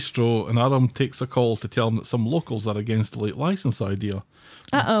at the bistro, and Adam takes a call to tell him that some locals are against the late licence idea.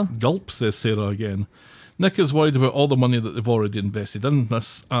 Uh-oh. Gulp, says Sarah again. Nick is worried about all the money that they've already invested in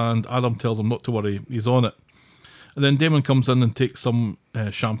this, and Adam tells him not to worry, he's on it. And then Damon comes in and takes some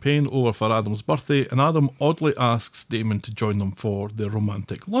champagne over for Adam's birthday, and Adam oddly asks Damon to join them for their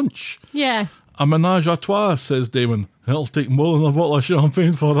romantic lunch. Yeah. A menage a trois, says Damon. It'll take more than a bottle of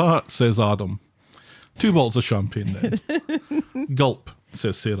champagne for that, says Adam. 2 bottles of champagne then. Gulp,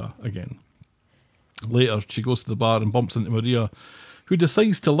 says Sarah again. Later, she goes to the bar and bumps into Maria, who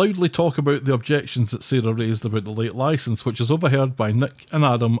decides to loudly talk about the objections that Sarah raised about the late licence, which is overheard by Nick and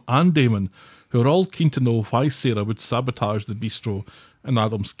Adam and Damon, who are all keen to know why Sarah would sabotage the bistro in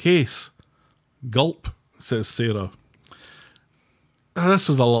Adam's case. Gulp, says Sarah. This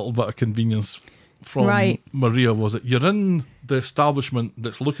was a little bit of convenience from Maria, was it? You're in the establishment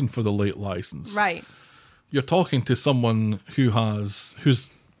that's looking for the late licence. Right. You're talking to someone who's,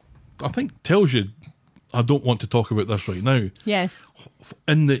 I think, tells you, I don't want to talk about this right now. Yes.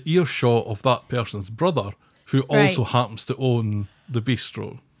 In the earshot of that person's brother, who also happens to own the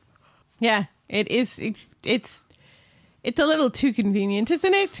bistro. Yeah, it is. It's a little too convenient,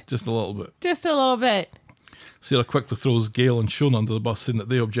 isn't it? Just a little bit. Just a little bit. Sarah quickly throws Gail and Shona under the bus, saying that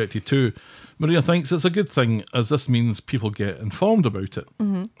they objected too. Maria thinks it's a good thing, as this means people get informed about it.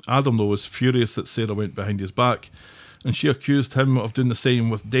 Mm-hmm. Adam, though, was furious that Sarah went behind his back, and she accused him of doing the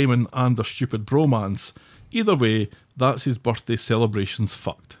same with Damon and their stupid bromance. Either way, that's his birthday celebrations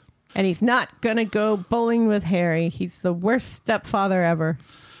fucked. And he's not going to go bowling with Harry. He's the worst stepfather ever.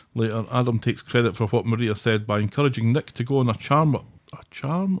 Later, Adam takes credit for what Maria said by encouraging Nick to go on a charm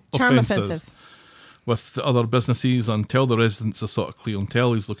offensive with the other businesses and tell the residents the sort of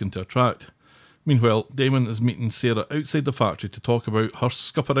clientele he's looking to attract. Meanwhile, Damon is meeting Sarah outside the factory to talk about her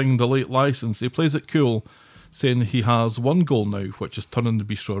scuppering the late licence. He plays it cool, saying he has one goal now, which is turning the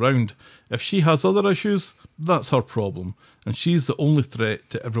bistro around. If she has other issues, that's her problem, and she's the only threat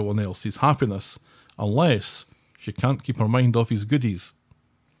to everyone else's happiness, unless she can't keep her mind off his goodies.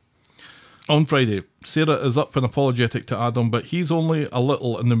 On Friday, Sarah is up and apologetic to Adam, but he's only a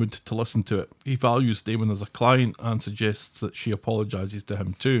little in the mood to listen to it. He values Damon as a client and suggests that she apologises to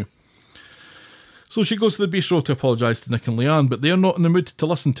him too. So she goes to the bistro to apologise to Nick and Leanne, but they're not in the mood to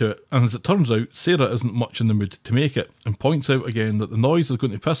listen to it, and as it turns out, Sarah isn't much in the mood to make it, and points out again that the noise is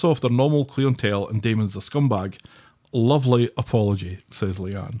going to piss off their normal clientele and Damon's a scumbag. Lovely apology, says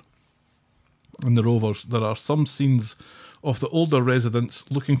Leanne. In the Rovers, there are some scenes of the older residents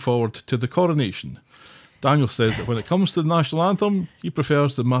looking forward to the coronation. Daniel says that when it comes to the national anthem, he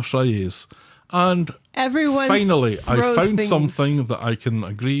prefers the Marseillaise. And everyone finally, I found things. something that I can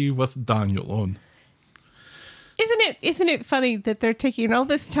agree with Daniel on. Isn't it funny that they're taking all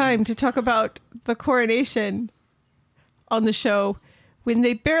this time to talk about the coronation on the show when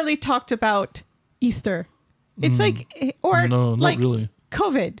they barely talked about Easter? It's No, not really.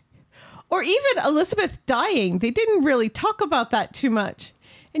 COVID. Or even Elizabeth dying. They didn't really talk about that too much.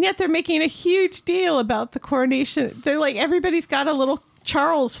 And yet they're making a huge deal about the coronation. They're like, everybody's got a little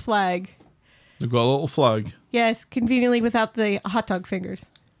Charles flag. They've got a little flag. Yes, conveniently without the hot dog fingers.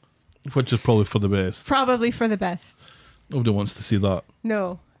 Which is probably for the best. Probably for the best. Nobody wants to see that.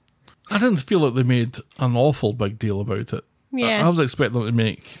 No. I didn't feel like they made an awful big deal about it. Yeah. I was expecting them to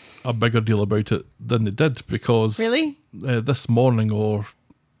make a bigger deal about it than they did, because Really? This morning, or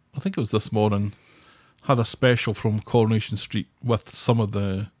I think it was this morning, had a special from Coronation Street with some of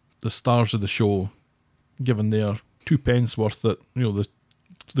the stars of the show giving their 2 pence worth that,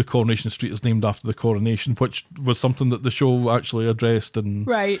 the Coronation Street is named after the coronation, which was something that the show actually addressed. And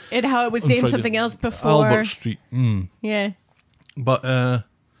Right. And how it was on named Friday. something else before. Albert Street. Yeah. But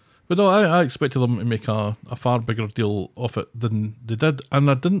no, I expected them to make a far bigger deal of it than they did. And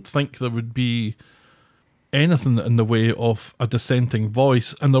I didn't think there would be anything in the way of a dissenting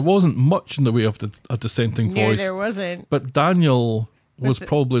voice. And there wasn't much in the way of a dissenting No, voice. there wasn't. But Daniel was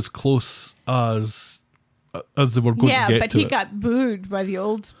probably as close as they were going to get to it. Yeah, but he got booed by the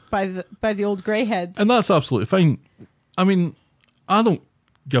old greyheads. And that's absolutely fine. I mean, I don't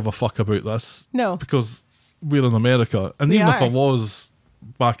give a fuck about this. No. Because we're in America. And We even if are. I was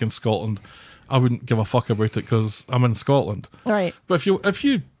back in Scotland, I wouldn't give a fuck about it because I'm in Scotland. Right. But if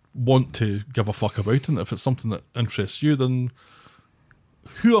you want to give a fuck about it, and if it's something that interests you, then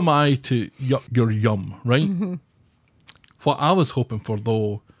who am I to yuck your yum, right? Mm-hmm. What I was hoping for,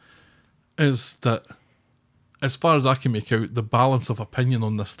 though, is that, as far as I can make out, the balance of opinion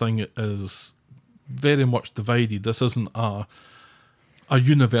on this thing is very much divided. This isn't a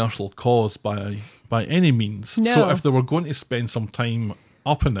universal cause by any means. No. So if they were going to spend some time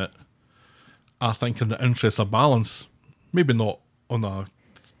up in it, I think in the interest of balance, maybe not on a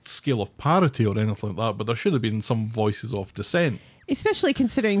scale of parity or anything like that, but there should have been some voices of dissent. Especially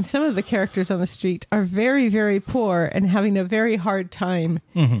considering some of the characters on the street are very, very poor and having a very hard time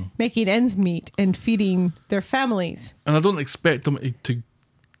making ends meet and feeding their families. And I don't expect them to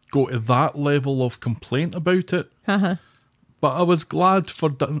go to that level of complaint about it. Uh-huh. But I was glad for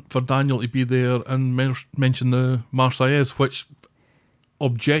Daniel to be there and mention the Marseillaise, which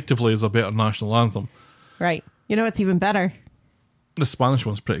objectively is a better national anthem. Right. You know what's even better? The Spanish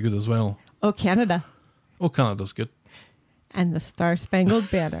one's pretty good as well. Oh, Canada. Oh, Canada's good. And the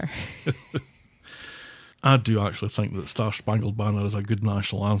Star-Spangled Banner. I do actually think that Star Spangled Banner is a good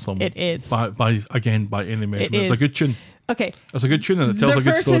national anthem. It is. By any measurement. It's a is. good tune. Okay. It's a good tune and it tells a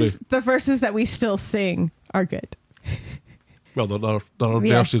good story. The verses that we still sing are good. Well, there are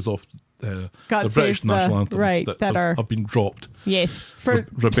Yeah. verses of the God British Save the- national anthem right, that are- have been dropped. Yes. For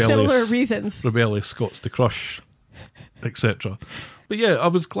Rebellious- similar reasons. Rebellious Scots to Crush, etc. But yeah, I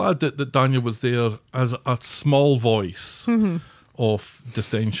was glad that Daniel was there as a small voice of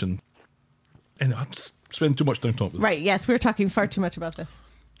dissension. And I just spend too much time talking about this. Right. Yes. We were talking far too much about this.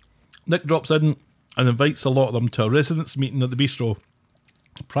 Nick drops in and invites a lot of them to a residents' meeting at the bistro.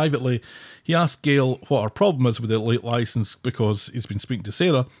 Privately, he asks Gail what her problem is with the late licence because he's been speaking to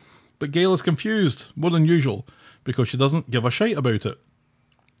Sarah, but Gail is confused, more than usual, because she doesn't give a shite about it.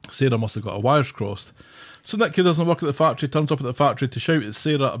 Sarah must have got her wires crossed. So Nick, who doesn't work at the factory, turns up at the factory to shout at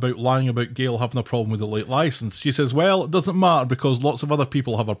Sarah about lying about Gail having a problem with the late licence. She says, well, it doesn't matter because lots of other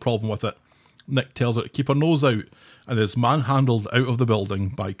people have a problem with it. Nick tells her to keep her nose out and is manhandled out of the building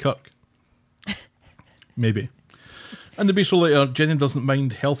by Kirk. Maybe. In the bistro later, Jenny doesn't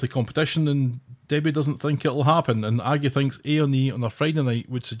mind healthy competition and Debbie doesn't think it'll happen, and Aggie thinks A&E on a Friday night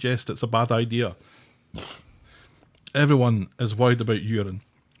would suggest it's a bad idea. Everyone is worried about urine.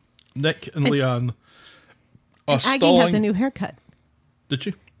 Nick and Leanne are And Aggie stalling. has a new haircut. Did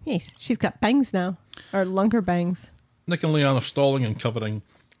she? Yes. She's got bangs now. Or longer bangs. Nick and Leanne are stalling and covering.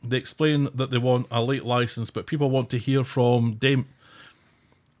 They explain that they want a late licence, but people want to hear from Damon.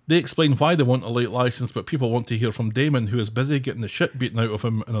 They explain why they want a late licence, but people want to hear from Damon, who is busy getting the shit beaten out of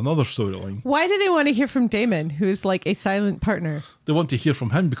him in another storyline. Why do they want to hear from Damon, who is like a silent partner? They want to hear from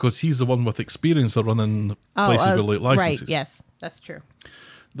him because he's the one with experience of running places with late licences. Right, yes. That's true.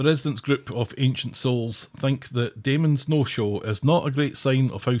 The residents' group of ancient souls think that Damon's no-show is not a great sign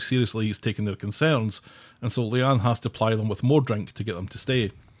of how seriously he's taking their concerns, and so Leanne has to ply them with more drink to get them to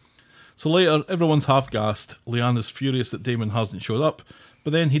stay. So later, everyone's half-gassed. Leanne is furious that Damon hasn't showed up,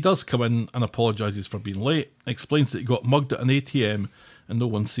 but then he does come in and apologises for being late, explains that he got mugged at an ATM, and no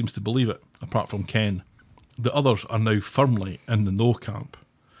one seems to believe it, apart from Ken. The others are now firmly in the no camp.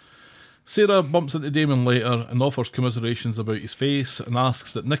 Sarah bumps into Damon later and offers commiserations about his face and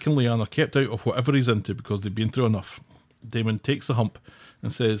asks that Nick and Leanne are kept out of whatever he's into because they've been through enough. Damon takes the hump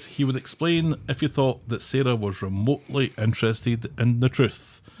and says he would explain if he thought that Sarah was remotely interested in the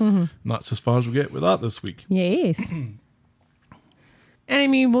truth. And that's as far as we get with that this week. Yes. And I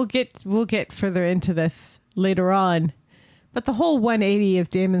mean, we'll get further into this later on. But the whole 180 of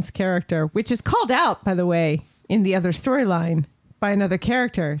Damon's character, which is called out, by the way, in the other storyline by another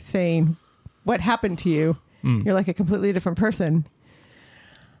character saying, what happened to you? You're like a completely different person.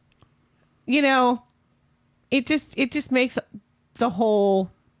 You know, it just makes the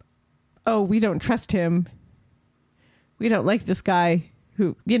whole, oh, we don't trust him. We don't like this guy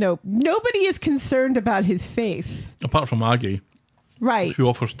who, nobody is concerned about his face. Apart from Aggie. Right. Who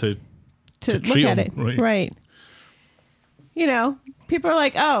offers to look treat at him. it. Right. People are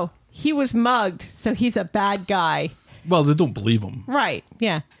like, oh, he was mugged, so he's a bad guy. Well, they don't believe him. Right.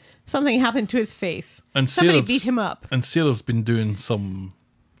 Yeah. Something happened to his face. And Somebody beat him up. And Sarah's been doing some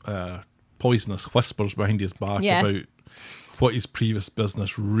poisonous whispers behind his back about what his previous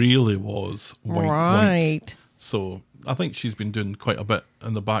business really was. Wink, right. wink. So I think she's been doing quite a bit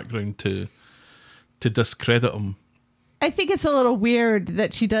in the background to discredit him. I think it's a little weird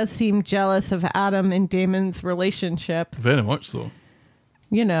that she does seem jealous of Adam and Damon's relationship. Very much so.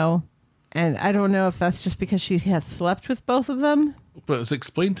 And I don't know if that's just because she has slept with both of them. But it's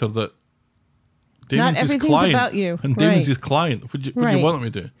explained to her that Not Damon's his everything's client. about you. And Damon's Right. his client. What do you Right. want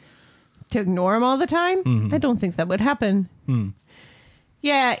him to do? To ignore him all the time? Mm-hmm. I don't think that would happen.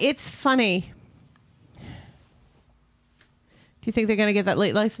 Yeah, it's funny. Do you think they're going to get that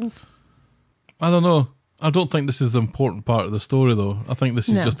late license? I don't know. I don't think this is the important part of the story, though. I think this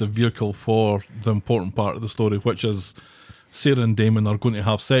is No. just a vehicle for the important part of the story, which is Sarah and Damon are going to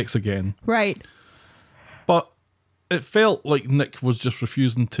have sex again. Right. But it felt like Nick was just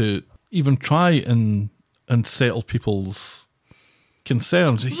refusing to even try and settle people's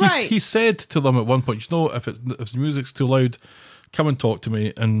concerns. Right. He said to them at one point, if the music's too loud, come and talk to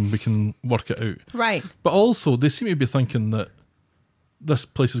me and we can work it out. Right. But also, they seem to be thinking that this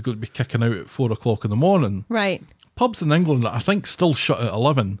place is going to be kicking out at 4 o'clock in the morning. Right. Pubs in England, I think, still shut at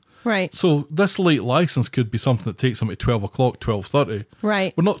 11. Right. So this late license could be something that takes them to 12 o'clock, 12:30.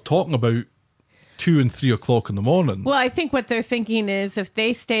 Right. We're not talking about 2 and 3 o'clock in the morning. Well, I think what they're thinking is if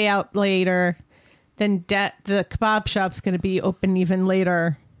they stay out later, then the kebab shop's going to be open even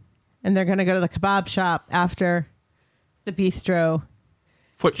later. And they're going to go to the kebab shop after the bistro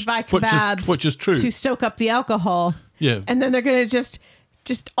to buy kebabs. Which is true. To soak up the alcohol. Yeah. And then they're going to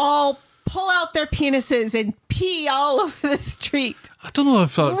just all pull out their penises and pee all over the street. I don't know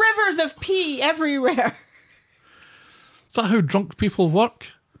if that's... Rivers of pee everywhere. Is that how drunk people work?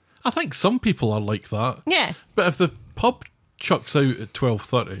 I think some people are like that. Yeah. But if the pub chucks out at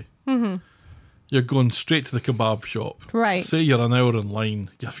 12:30, you're going straight to the kebab shop. Right. Say you're an hour in line.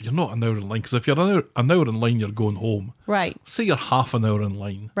 You're not an hour in line, because if you're an hour in line, you're going home. Right. Say you're half an hour in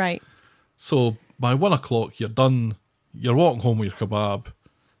line. Right. So by 1 o'clock, you're done. You're walking home with your kebab.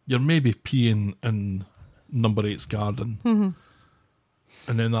 You're maybe peeing in number 8's garden.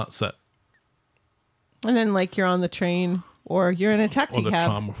 And then that's it. And then, you're on the train or you're in a taxi Or the cab.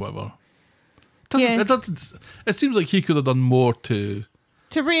 tram or whatever. Yeah. It seems like he could have done more to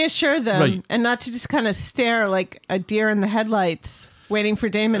reassure them Right. and not to just kind of stare like a deer in the headlights waiting for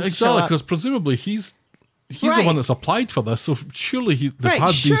Damon to show exactly, up. because presumably he's the Right. one that's applied for this, so surely they've Right.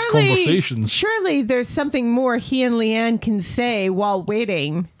 had these conversations. Surely there's something more he and Leanne can say while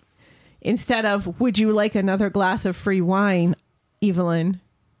waiting instead of, would you like another glass of free wine, Evelyn?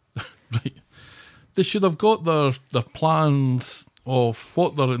 Right. They should have got their plans of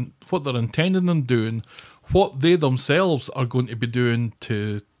what they're intending on doing, what they themselves are going to be doing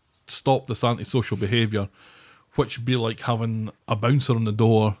to stop this antisocial behaviour, which would be like having a bouncer on the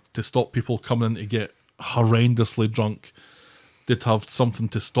door to stop people coming in to get horrendously drunk. They'd have something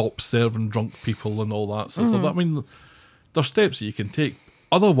to stop serving drunk people and all that. So, I mean, there's steps that you can take.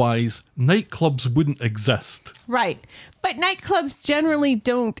 Otherwise, nightclubs wouldn't exist. Right. But nightclubs generally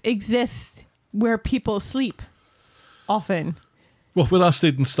don't exist where people sleep often. Well, where I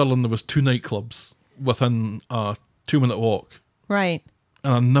stayed in Stirling, there was 2 nightclubs within a 2-minute walk, Right.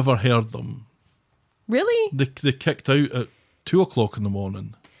 and I never heard them. Really? They kicked out at 2 o'clock in the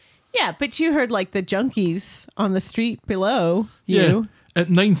morning. Yeah, but you heard the junkies on the street below you. Yeah, at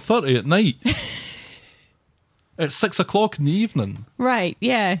 9:30 at night. At 6 o'clock in the evening. Right,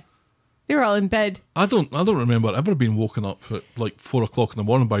 yeah. They were all in bed. I don't remember ever being woken up at 4 o'clock in the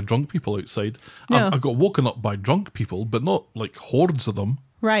morning by drunk people outside. No. I got woken up by drunk people, but not hordes of them.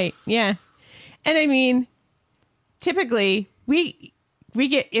 Right, yeah. And I mean, typically we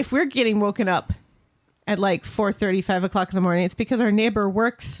get, if we're getting woken up at 4:30, 5 o'clock in the morning, it's because our neighbor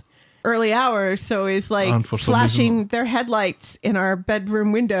works early hours, so is And for some flashing reason- their headlights in our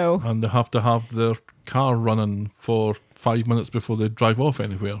bedroom window. And they have to have their car running for 5 minutes before they drive off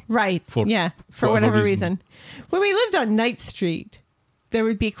anywhere. Right, For for whatever reason. When we lived on Knight Street, there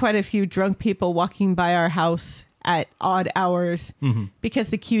would be quite a few drunk people walking by our house at odd hours because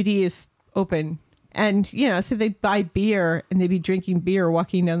the QD is open. And, so they'd buy beer and they'd be drinking beer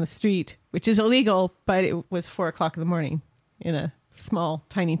walking down the street, which is illegal, but it was 4 o'clock in the morning in a small,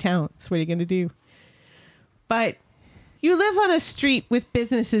 tiny town. So what are you going to do? But you live on a street with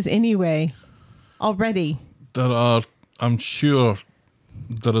businesses anyway, already. I'm sure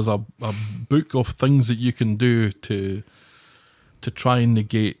there is a book of things that you can do to try and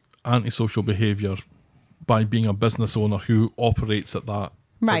negate antisocial behaviour by being a business owner who operates at that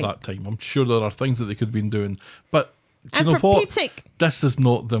time. I'm sure there are things that they could have been doing. But do you know for what? Pete's sake, this is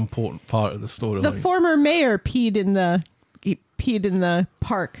not the important part of the storyline. the former mayor peed in the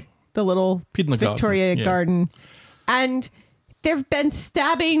park, the little Victoria garden. And there have been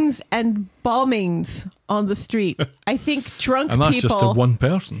stabbings and bombings on the street. I think drunk people... And that's just to one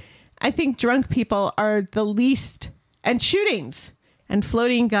person. I think drunk people are the least... And shootings and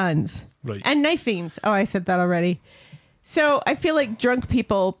floating guns. Right. And knifings. Oh, I said that already. So I feel like drunk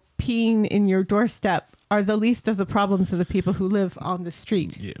people peeing in your doorstep are the least of the problems of the people who live on the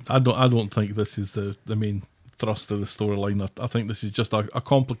street. Yeah, I don't think this is the main thrust of the storyline. I think this is just a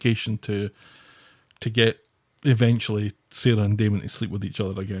complication to get eventually Sarah and Damon to sleep with each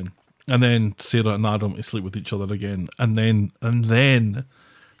other again, and then Sarah and Adam to sleep with each other again, and then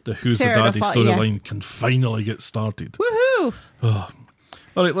the Who's Sarah the Daddy storyline can finally get started. Woohoo! Oh.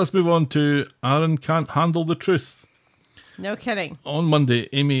 All right, let's move on to Aaron Can't Handle the Truth. No kidding. On Monday,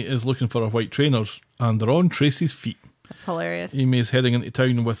 Amy is looking for her white trainers, and they're on Tracy's feet. That's hilarious. Amy is heading into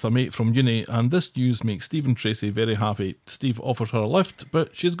town with a mate from uni, and this news makes Steve and Tracy very happy. Steve offers her a lift,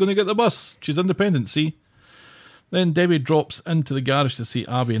 but she's going to get the bus. She's independent, see? Then Debbie drops into the garage to see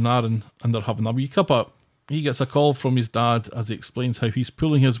Abby and Aaron, and they're having a wee cup-up. He gets a call from his dad as he explains how he's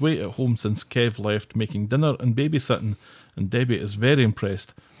pulling his weight at home since Kev left, making dinner and babysitting, and Debbie is very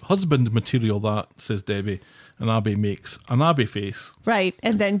impressed. Husband material that, says Debbie, and Abby makes an Abby face. Right,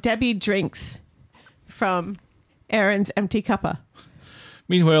 and then Debbie drinks from Aaron's empty cuppa.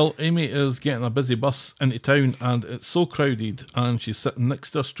 Meanwhile, Amy is getting a busy bus into town, and it's so crowded, and she's sitting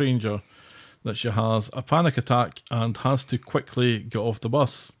next to a stranger that she has a panic attack and has to quickly get off the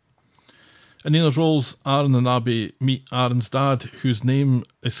bus. In Nina's roles, Aaron and Abby meet Aaron's dad, whose name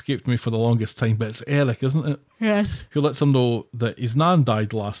escaped me for the longest time, but it's Eric, isn't it? Yeah. Who lets him know that his nan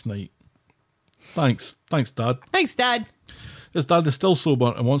died last night. Thanks, Dad. Thanks, Dad. His dad is still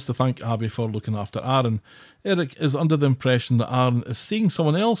sober and wants to thank Abby for looking after Aaron. Eric is under the impression that Aaron is seeing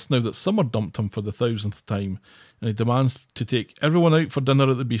someone else now that Summer dumped him for the 1000th time, and he demands to take everyone out for dinner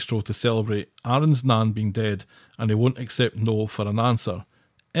at the bistro to celebrate Aaron's nan being dead, and he won't accept no for an answer.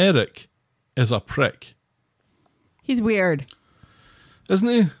 Eric is a prick. He's weird. Isn't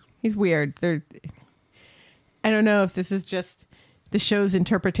he? He's weird. I don't know if this is just the show's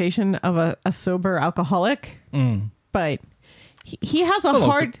interpretation of a sober alcoholic, but he has a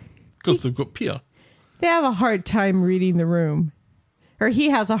hard... Because they've got Peter. They have a hard time reading the room. Or he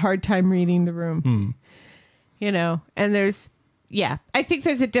has a hard time reading the room. You know, and I think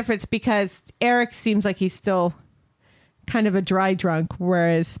there's a difference because Eric seems like he's still kind of a dry drunk,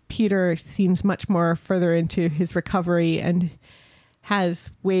 whereas Peter seems much more further into his recovery and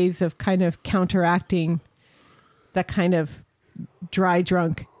has ways of kind of counteracting that kind of dry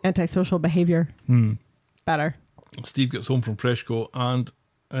drunk antisocial behavior better. Steve gets home from Freshco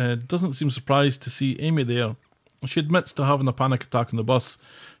and doesn't seem surprised to see Amy there. She admits to having a panic attack on the bus.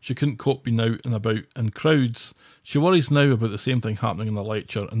 She couldn't cope being out and about in crowds. She worries now about the same thing happening in the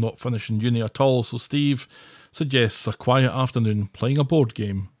lecture and not finishing uni at all, so Steve suggests a quiet afternoon playing a board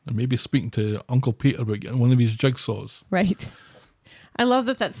game and maybe speaking to Uncle Peter about getting one of his jigsaws. Right. I love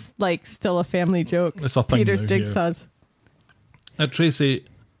that that's like still a family joke. It's a thing Peter's now, jigsaws. Yeah. At Tracy?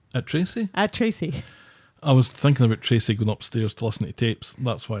 At Tracy. I was thinking about Tracy going upstairs to listen to tapes.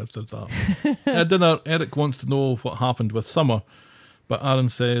 That's why I did that. At dinner, Eric wants to know what happened with Summer, but Aaron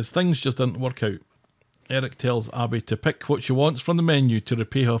says things just didn't work out. Eric tells Abby to pick what she wants from the menu to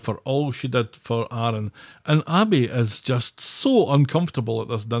repay her for all she did for Aaron, and Abby is just so uncomfortable at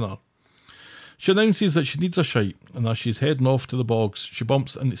this dinner. She announces that she needs a shite, and as she's heading off to the bogs, she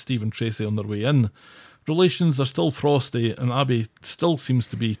bumps into Steve and Tracy on their way in. Relations are still frosty, and Abby still seems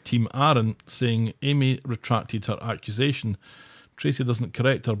to be Team Aaron, saying Amy retracted her accusation. Tracy doesn't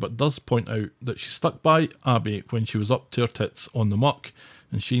correct her, but does point out that she stuck by Abby when she was up to her tits on the muck,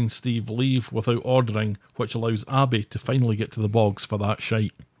 and she and Steve leave without ordering, which allows Abby to finally get to the bogs for that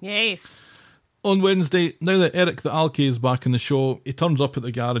shite. Yes. On Wednesday, now that Eric the Alky is back in the show, he turns up at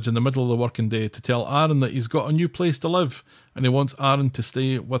the garage in the middle of the working day to tell Aaron that he's got a new place to live, and he wants Aaron to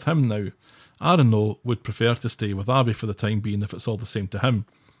stay with him now. Aaron, though, would prefer to stay with Abby for the time being if it's all the same to him.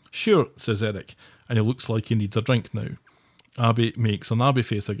 Sure, says Eric, and he looks like he needs a drink now. Abby makes an Abby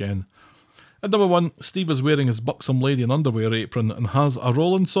face again. At number 1, Steve is wearing his buxom lady in underwear apron and has a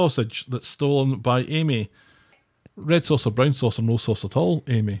rolling sausage that's stolen by Amy. Red sauce or brown sauce or no sauce at all,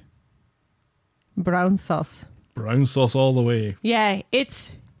 Amy? Brown sauce. Brown sauce all the way. Yeah,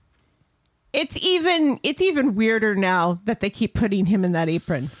 it's even weirder now that they keep putting him in that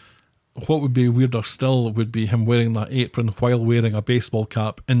apron. What would be weirder still would be him wearing that apron while wearing a baseball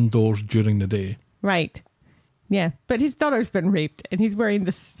cap indoors during the day. Right. Yeah, but his daughter's been raped, and he's wearing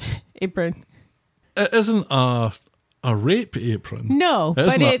this apron. It isn't a rape apron. No,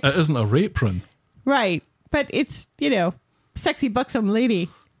 but it isn't a rape-ron. Right, but it's, sexy buxom lady.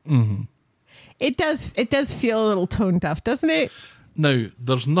 Mm-hmm. It does feel a little tone deaf, doesn't it? Now,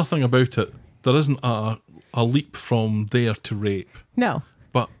 there's nothing about it. There isn't a leap from there to rape. No.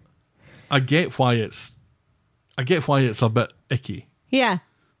 But I get why it's a bit icky. Yeah.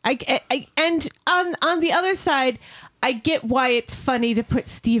 And on the other side, I get why it's funny to put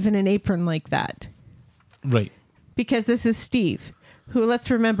Steve in an apron like that. Right. Because this is Steve, who, let's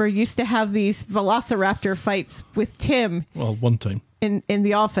remember, used to have these velociraptor fights with Tim. Well, one time. In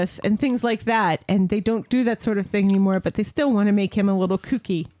the office and things like that. And they don't do that sort of thing anymore, but they still want to make him a little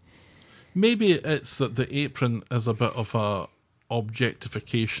kooky. Maybe it's that the apron is a bit of a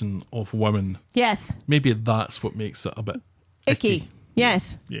objectification of women. Yes. Maybe that's what makes it a bit icky.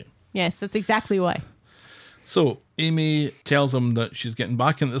 Yes. Yeah. Yes, that's exactly why. So Amy tells him that she's getting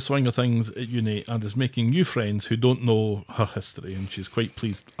back into the swing of things at uni and is making new friends who don't know her history, and she's quite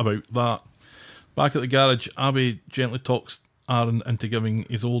pleased about that. Back at the garage, Abby gently talks Aaron into giving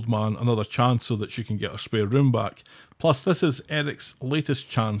his old man another chance so that she can get her spare room back. Plus, this is Eric's latest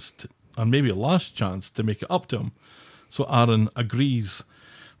chance, and maybe last chance, to make it up to him. So Aaron agrees.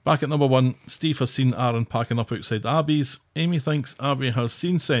 Back at number 1, Steve has seen Aaron packing up outside Abby's. Amy thinks Abby has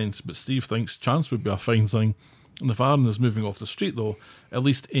seen sense, but Steve thinks chance would be a fine thing. And if Aaron is moving off the street, though, at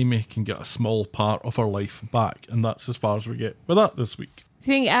least Amy can get a small part of her life back. And that's as far as we get with that this week. I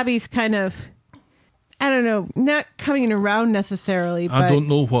think Abby's kind of, I don't know, not coming around necessarily. But I don't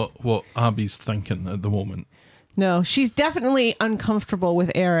know what Abby's thinking at the moment. No, she's definitely uncomfortable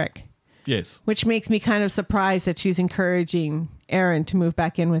with Eric. Yes. Which makes me kind of surprised that she's encouraging Aaron to move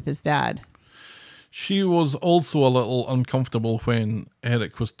back in with his dad. She was also a little uncomfortable when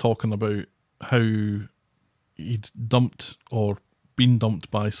Eric was talking about how he'd dumped or been dumped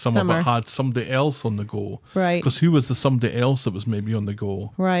by someone but had somebody else on the go. Right. Because who was the somebody else that was maybe on the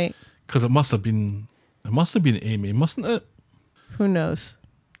go? Right. Because it must have been Amy, mustn't it? Who knows?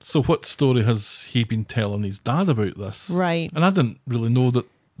 So what story has he been telling his dad about this? Right. And I didn't really know that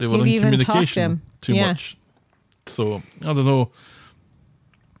they were Maybe in even talk to communication him. too Yeah. much. So, I don't know.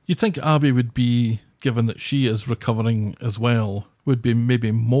 You'd think Abby would be, given that she is recovering as well, would be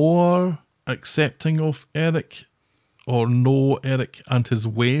maybe more accepting of Eric or know Eric and his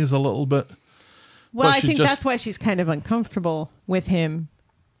ways a little bit. Well, But I she think just- that's why she's kind of uncomfortable with him.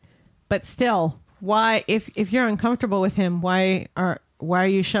 But still, why, if you're uncomfortable with him, why are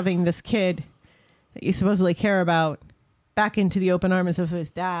you shoving this kid that you supposedly care about back into the open arms of his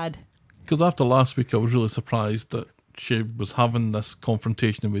dad? Because after last week, I was really surprised that she was having this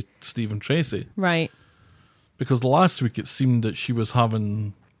confrontation with Steve and Tracy. Right. Because last week it seemed that she was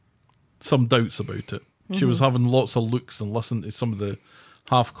having some doubts about it. She was having lots of looks and listening to some of the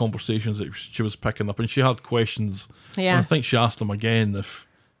half conversations that she was picking up, and she had questions. Yeah. And I think she asked him again if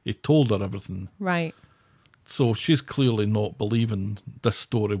he told her everything. Right. So she's clearly not believing this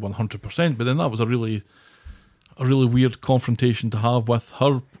story 100%. But then that was a really weird confrontation to have with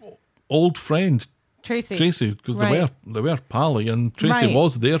her old friend Tracy, because Right. they were pally, and Tracy Right.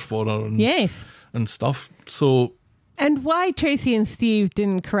 was there for her and, Yes. and stuff. So And why Tracy and Steve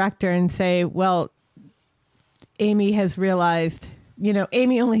didn't correct her and say, well, Amy has realized,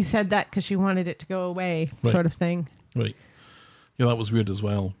 Amy only said that because she wanted it to go away, Right. sort of thing. right, yeah, that was weird as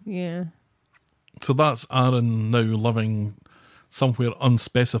well. Yeah. So that's Aaron now living somewhere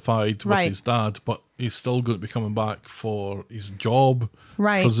unspecified with Right. his dad, but he's still going to be coming back for his job.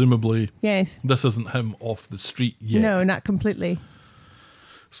 Right. Presumably, Yes. this isn't him off the street yet. No, not completely.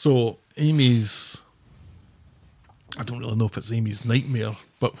 So Amy's, I don't really know if it's Amy's nightmare,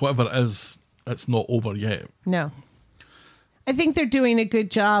 but whatever it is, it's not over yet. No. I think they're doing a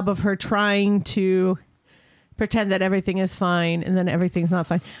good job of her trying to pretend that everything is fine and then everything's not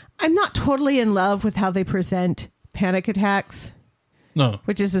fine. I'm not totally in love with how they present panic attacks, No.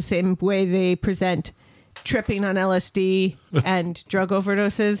 which is the same way they present tripping on LSD and drug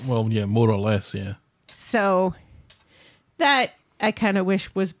overdoses. Well, yeah, more or less, yeah. So that I kind of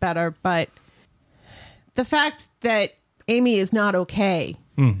wish was better, but the fact that Amy is not okay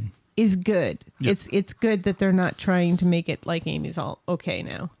is good. Yep. It's good that they're not trying to make it like Amy's all okay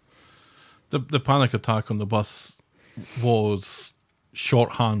now. The panic attack on the bus was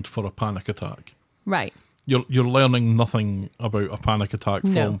shorthand for a panic attack. Right. you're learning nothing about a panic attack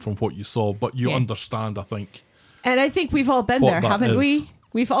No. from what you saw, but you understand, I think. And I think we've all been What there, that haven't is. we?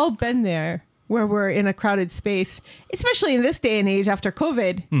 We've all been there where we're in a crowded space, especially in this day and age after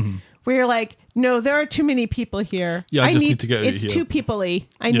COVID, where you're like, no, there are too many people here. Yeah, I just need to get out of It's here. too people-y.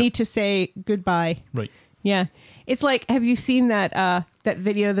 I need to say goodbye. Right. Yeah. It's like, have you seen that that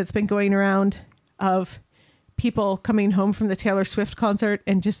video that's been going around of people coming home from the Taylor Swift concert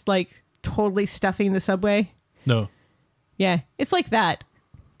and just like totally stuffing the subway? No, Yeah. It's like that.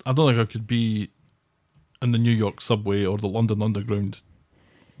 I don't think I could be in the New York subway or the London Underground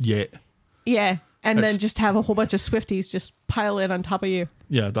yet. Yeah. And then It's- just have a whole bunch of Swifties just pile in on top of you.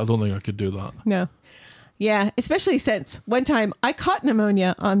 Yeah, I don't think I could do that. No. Yeah. Especially since one time I caught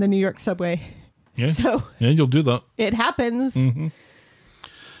pneumonia on the New York subway. Yeah, So yeah, you'll do that. it happens.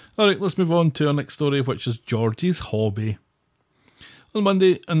 All right, let's move on to our next story, which is George's hobby. On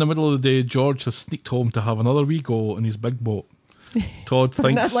Monday, in the middle of the day, George has sneaked home to have another wee go in his big boat. Todd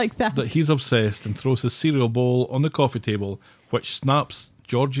thinks Not like that. he's obsessed and throws his cereal bowl on the coffee table, which snaps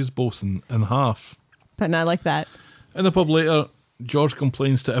George's bosun in half. But not like that. In the pub later, George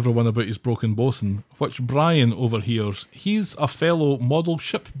complains to everyone about his broken bosun, which Brian overhears. He's a fellow model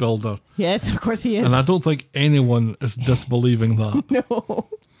shipbuilder, Yes, of course he is. and I don't think anyone is disbelieving that. No.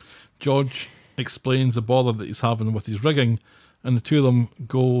 George explains the bother that he's having with his rigging, and the two of them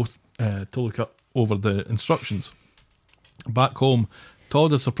go to look over the instructions. Back home,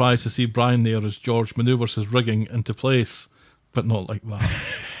 Todd is surprised to see Brian there as George manoeuvres his rigging into place, but not like that.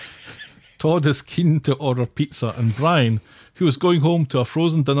 Todd is keen to order pizza, and Brian, who is going home to a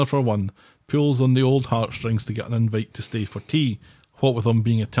frozen dinner for one, pulls on the old heartstrings to get an invite to stay for tea. What with him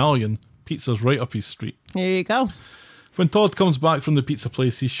being Italian, pizza's right up his street. There you go. When Todd comes back from the pizza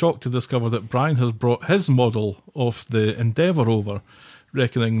place, he's shocked to discover that Brian has brought his model of the Endeavour over,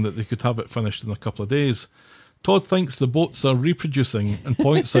 reckoning that they could have it finished in a couple of days. Todd thinks the boats are reproducing and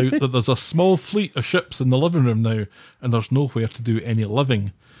points out that there's a small fleet of ships in the living room now and there's nowhere to do any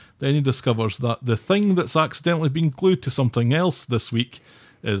living. Then he discovers that the thing that's accidentally been glued to something else this week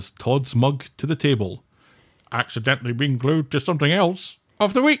is Todd's mug to the table. Accidentally being glued to something else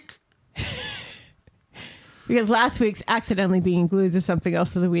of the week. Because last week's accidentally being glued to something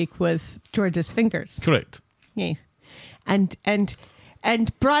else of the week was George's fingers. Correct. Yes. And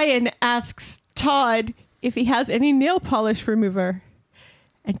Brian asks Todd if he has any nail polish remover.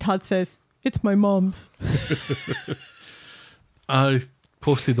 And Todd says, it's my mom's. I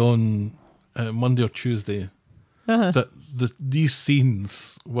posted on Monday or Tuesday that these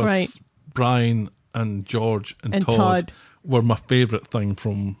scenes with Right. Brian and George and And Todd, Todd. were my favourite thing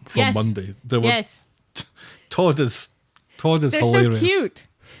from Yes. Monday. They were, Yes. Todd is They're hilarious. so cute.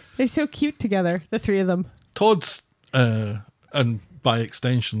 They're so cute together, the three of them. Todd's and by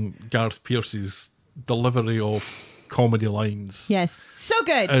extension Gareth Pierce's delivery of comedy lines Yes. So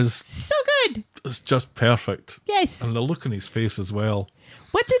good. is So good. just perfect. Yes. And the look on his face as well.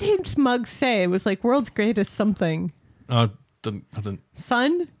 What did his mug say? It was like world's greatest something. I didn't.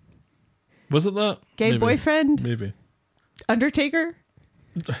 Son? Was it that? Gay Maybe. boyfriend? Maybe. Undertaker?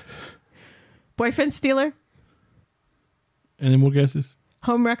 Boyfriend stealer? Any more guesses?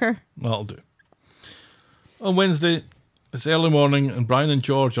 Homewrecker? That'll do. On Wednesday, it's early morning and Brian and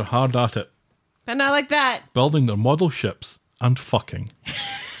George are hard at it, But not like that. building their model ships and fucking.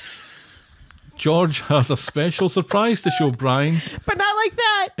 George has a special surprise to show Brian. But not like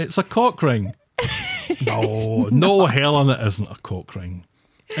that. It's a cock ring. No, Helen, it isn't a cock ring.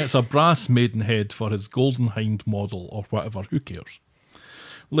 It's a brass maidenhead for his Golden Hind model or whatever, who cares?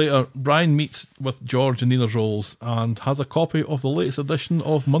 Later, Brian meets with George in Nina's Rolls and has a copy of the latest edition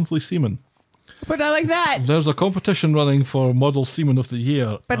of Monthly Seaman. But not like that. There's a competition running for Model Seaman of the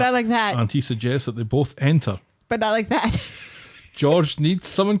Year. But not like that. And he suggests that they both enter. But not like that. George needs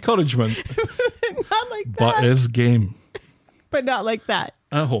some encouragement, Not like that. but is game. But not like that.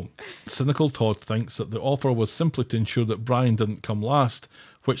 At home, cynical Todd thinks that the offer was simply to ensure that Brian didn't come last,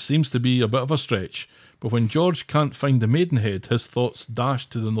 which seems to be a bit of a stretch. But when George can't find the maidenhead, his thoughts dash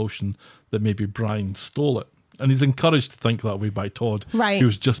to the notion that maybe Brian stole it. And he's encouraged to think that way by Todd, Right.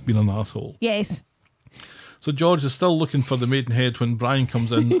 who's just been an asshole. Yes. So George is still looking for the maidenhead when Brian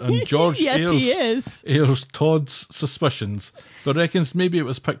comes in, and George Yes, he is. airs Todd's suspicions, but reckons maybe it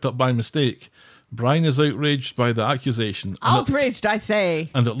was picked up by mistake. Brian is outraged by the accusation, Outraged, I say.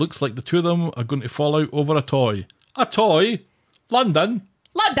 and it looks like the two of them are going to fall out over a toy. A toy? London?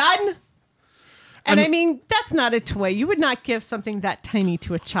 London! And And- I mean, that's not a toy. You would not give something that tiny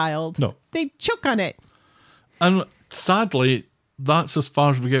to a child. No. They'd choke on it. And sadly, that's as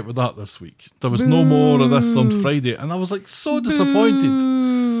far as we get with that this week. There was no more of this on Friday, and I was like so disappointed.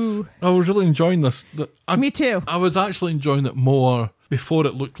 Ooh. I was really enjoying this. Me too. I was actually enjoying it more before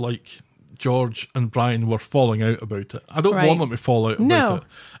it looked like George and Brian were falling out about it. I don't Right. want them to fall out about it.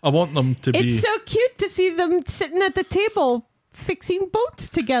 I want them to be... It's so cute to see them sitting at the table fixing boats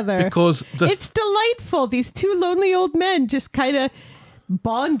together. Because it's delightful. These two lonely old men just kind of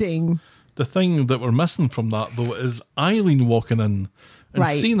bonding. the thing that we're missing from that, though, is Eileen walking in and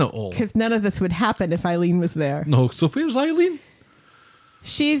Right. seeing it all. Because none of this would happen if Eileen was there. No, so where's Eileen?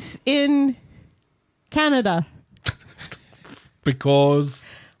 She's in Canada. Because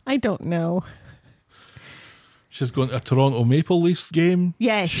I don't know. she's going to a Toronto Maple Leafs game?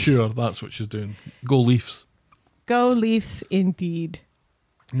 Yes. Sure, that's what she's doing. Go Leafs. Go Leafs indeed.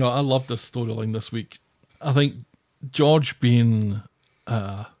 No, I love this storyline this week. I think George being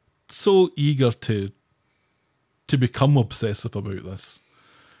so eager to become obsessive about this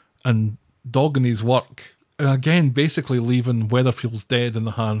and dogging his work, and again, basically leaving Weatherfield's dead in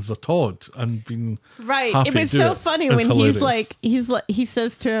the hands of Todd and being Right. happy It was to do so it. funny It's when hilarious. he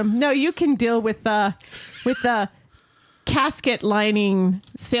says to him, "No, you can deal with the casket lining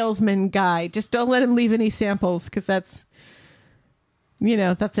salesman guy. Just don't let him leave any samples because that's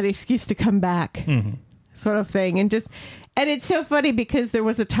an excuse to come back." Mm-hmm. Sort of thing. And it's so funny because there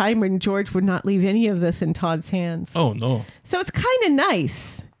was a time when George would not leave any of this in Todd's hands. Oh, no. So it's kind of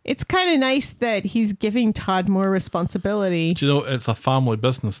nice. It's kind of nice that he's giving Todd more responsibility. Do you know, it's a family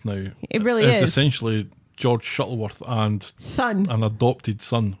business now. It really it's is. essentially George Shuttleworth and Son. an adopted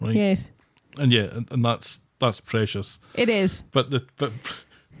son, right? Yes, And yeah, and that's precious. it is. But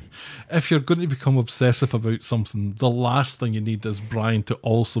if you're going to become obsessive about something, the last thing you need is Brian to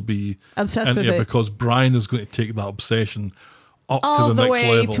also be Obsessed into with it, it. because Brian is going to take that obsession up All to the the next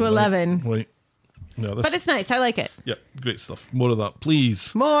way level. to 11. Right. Yeah, this, But it's nice. I like it. yeah, great stuff. More of that,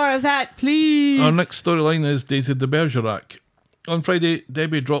 please. More of that, please. Our next storyline is Daisy de Bergerac. On Friday,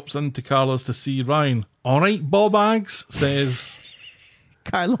 Debbie drops into Carla's to see Ryan. All right, Bob Bags, says.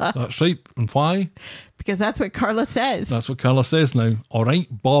 Carla. That's right. And why? Because that's what Carla says. That's what Carla says now. All right,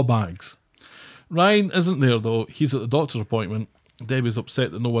 ball bags. Ryan isn't there, though. He's at the doctor's appointment. Debbie's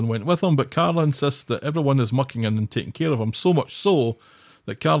upset that no one went with him, but Carla insists that everyone is mucking in and taking care of him, so much so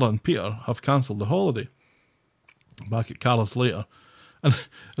that Carla and Peter have cancelled their holiday. Back at Carla's later. And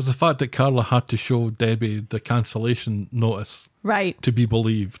it's the fact that Carla had to show Debbie the cancellation notice Right. to be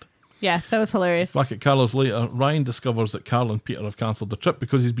believed. Yeah, that was hilarious. Back at Carla's later, Ryan discovers that Carla and Peter have cancelled the trip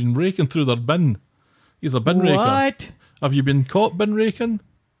because he's been raking through their bin. He's a bin raker. What? Have you been caught bin raking?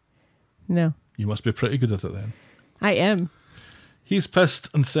 No, You must be pretty good at it then. I am. He's pissed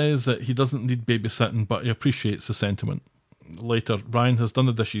and says that he doesn't need babysitting, but he appreciates the sentiment. Later, Ryan has done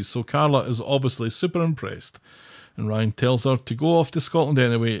the dishes, so Carla is obviously super impressed. And Ryan tells her to go off to Scotland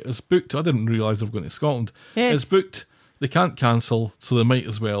anyway. It's booked. I didn't realise they were going to Scotland. Yes. It's booked. They can't cancel, so they might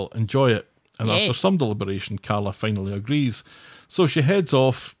as well enjoy it. And Yes. after some deliberation, Carla finally agrees. So she heads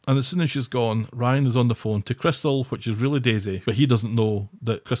off, and as soon as she's gone, Ryan is on the phone to Crystal, which is really Daisy, but he doesn't know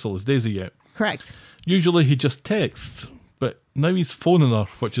that Crystal is Daisy yet. Correct. Usually he just texts, but now he's phoning her,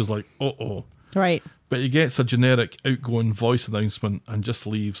 which is like, uh-oh. Right. But he gets a generic outgoing voice announcement and just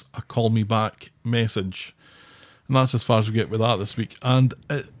leaves a call me back message. And that's as far as we get with that this week. And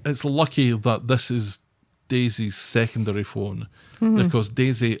it's lucky that this is Daisy's secondary phone, because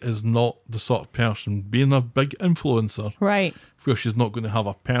Daisy is not the sort of person, being a big influencer, Right. where she's not going to have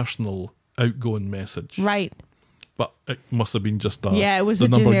a personal outgoing message. Right. But it must have been just Yeah, it was the a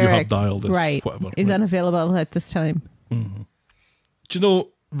number generic. you have dialed is right. whatever. Is right? unavailable at this time. Do you know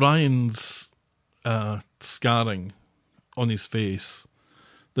Ryan's scarring on his face?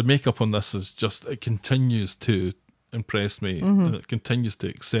 The makeup on this is just, it continues to impress me, and it continues to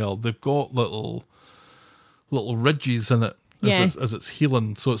excel. They've got little ridges in it as it's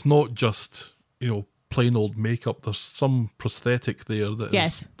healing, so it's not just, plain old makeup. There's some prosthetic there that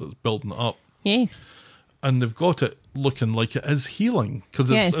Yes. that's building it up. Yeah. And they've got it looking like it is healing, because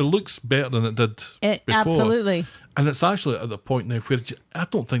Yes. it looks better than it did before. Absolutely. And it's actually at the point now where I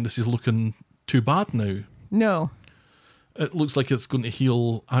don't think this is looking too bad now. No. It looks like it's going to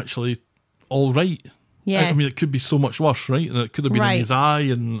heal actually all right. Yeah. I mean, it could be so much worse, right? And it could have been in Right. his eye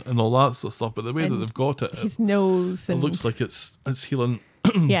and all that sort of stuff. But the way that And they've got it, His nose it and looks like it's healing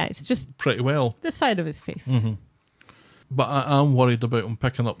yeah, it's just pretty well. the side of his face. But I am worried about him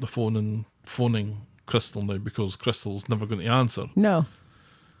picking up the phone and phoning Crystal now, because Crystal's never going to answer. No.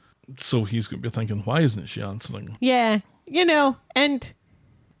 So he's going to be thinking, why isn't she answering? Yeah. And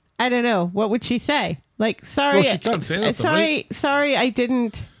I don't know. What would she say? Like, sorry. Well, she can't say anything, sorry,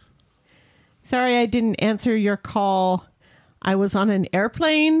 I didn't answer your call. I was on an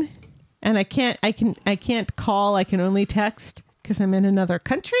airplane and I can't call. I can only text because I'm in another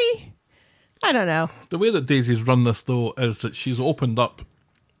country. I don't know. The way that Daisy's run this, though, is that she's opened up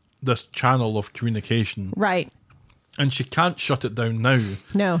this channel of communication. Right. And she can't shut it down now.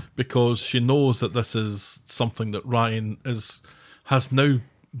 No. Because she knows that this is something that Ryan has now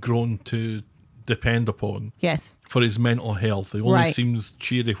grown to depend upon. Yes. For his mental health. He only seems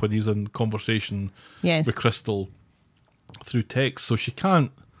cheery when he's in conversation with Crystal through text. So she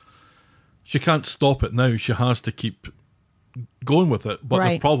can't stop it now. She has to keep going with it. But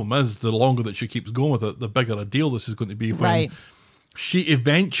the problem is, the longer that she keeps going with it, the bigger a deal this is going to be when she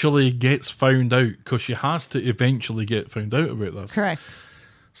eventually gets found out, because she has to eventually get found out about this. Correct.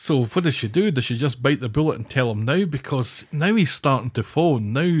 So what does she do? Does she just bite the bullet and tell him now? Because now he's starting to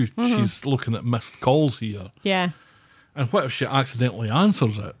phone. Now she's looking at missed calls here. Yeah. And what if she accidentally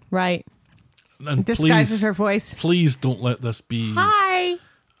answers it? Right. And disguises her voice. Please don't let this be... Hi,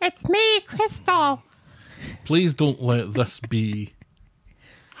 it's me, Crystal. Please don't let this be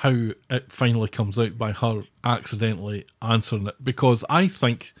how it finally comes out, by her accidentally answering it. Because I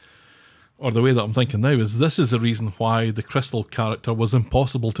think, or the way that I'm thinking now, is this is the reason why the Crystal character was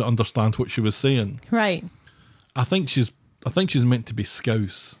impossible to understand what she was saying. Right. I think she's meant to be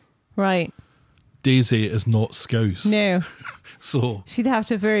Scouse. Right. Daisy is not Scouse. No. So she'd have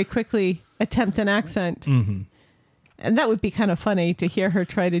to very quickly attempt an accent. Mm-hmm. And that would be kind of funny to hear her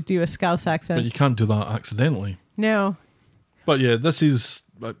try to do a Scouse accent. But you can't do that accidentally. No. But yeah, this is,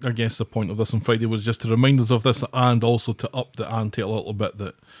 I guess the point of this on Friday was just to remind us of this, and also to up the ante a little bit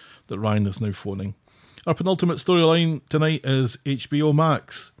that Ryan is now phoning. Our penultimate storyline tonight is HBO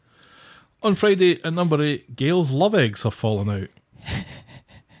Max. On Friday at number 8, Gail's love eggs have fallen out.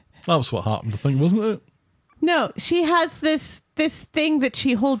 That was what happened, I think, wasn't it? No, she has this thing that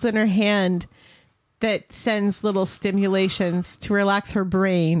she holds in her hand that sends little stimulations to relax her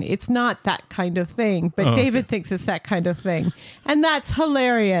brain. It's not that kind of thing, but David thinks it's that kind of thing. And that's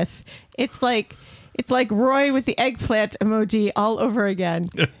hilarious. It's like Roy with the eggplant emoji all over again.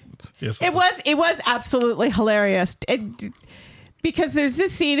 Yes, it was absolutely hilarious. Because there's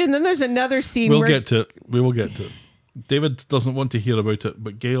this scene and then there's another scene. We will get to it. David doesn't want to hear about it,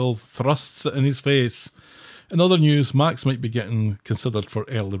 but Gail thrusts it in his face. In other news, Max might be getting considered for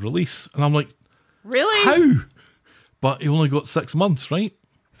early release. And I'm like, really? How? But he only got 6 months, right?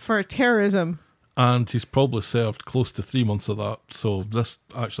 For terrorism. And he's probably served close to 3 months of that. So this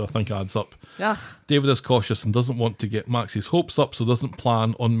actually, I think, adds up. Ugh. David is cautious and doesn't want to get Max's hopes up, so doesn't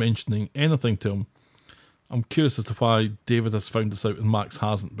plan on mentioning anything to him. I'm curious as to why David has found this out and Max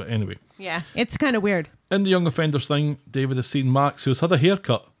hasn't, but anyway. Yeah, it's kind of weird. In the young offenders thing, David has seen Max, who's had a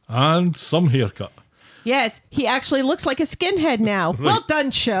haircut, and some haircut. Yes, he actually looks like a skinhead now. Right. Well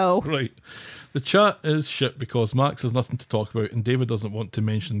done, show. Right. The chat is shit because Max has nothing to talk about and David doesn't want to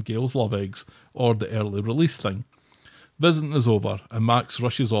mention Gail's love eggs or the early release thing. Visiting is over and Max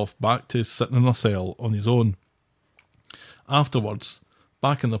rushes off back to sitting in a cell on his own. Afterwards,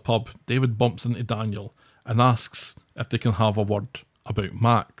 back in the pub, David bumps into Daniel and asks if they can have a word about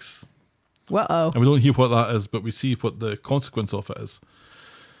Max. Uh-oh. And we don't hear what that is, but we see what the consequence of it is.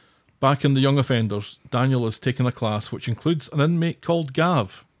 Back in the young offenders, Daniel is taking a class which includes an inmate called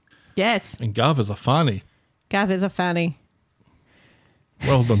Gav. Yes. And Gav is a fanny. Gav is a fanny.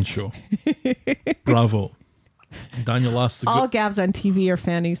 Well done, show. Bravo. Daniel asks the All Gavs on TV are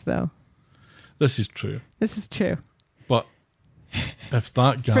fannies, though. This is true. This is true. But if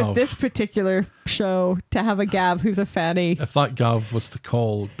that Gav... For this particular show, to have a Gav who's a fanny... If that Gav was to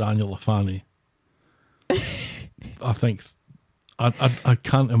call Daniel a fanny, I think... I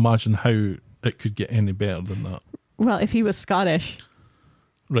can't imagine how it could get any better than that. Well, if he was Scottish.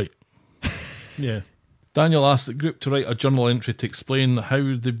 Right. Yeah. Daniel asked the group to write a journal entry to explain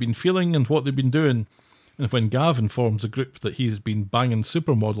how they've been feeling and what they've been doing. And when Gav informs the group that he's been banging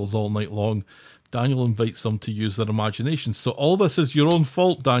supermodels all night long, Daniel invites them to use their imagination. So all this is your own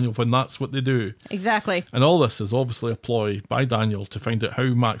fault, Daniel, when that's what they do. Exactly. And all this is obviously a ploy by Daniel to find out how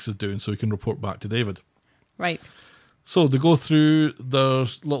Max is doing so he can report back to David. Right. So they go through their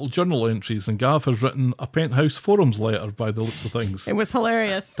little journal entries and Gav has written a Penthouse Forums letter by the looks of things. It was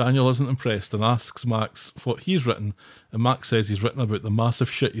hilarious. Daniel isn't impressed and asks Max what he's written, and Max says he's written about the massive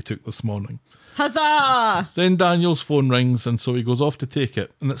shit he took this morning. Huzzah! Then Daniel's phone rings and so he goes off to take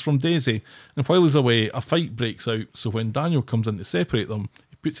it, and it's from Daisy, and while he's away a fight breaks out, so when Daniel comes in to separate them,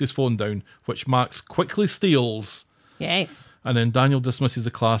 he puts his phone down, which Max quickly steals. Yes. And then Daniel dismisses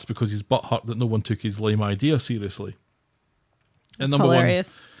the class because he's butthurt that no one took his lame idea seriously. And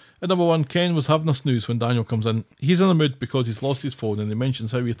number one, Ken was having a snooze when Daniel comes in. He's in a mood because he's lost his phone and he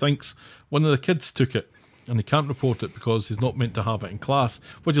mentions how he thinks one of the kids took it and he can't report it because he's not meant to have it in class,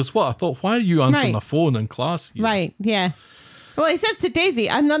 which is what I thought. Why are you answering a phone in class here? Right, yeah. Well, he says to Daisy,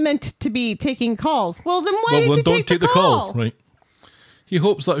 I'm not meant to be taking calls. Well, then why did you don't take the call? Right. He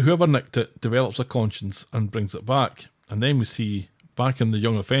hopes that whoever nicked it develops a conscience and brings it back. And then we see, back in the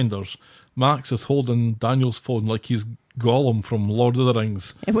Young Offenders, Max is holding Daniel's phone like he's Gollum from Lord of the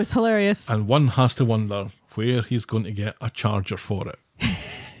Rings. It was hilarious. And one has to wonder where he's going to get a charger for it. And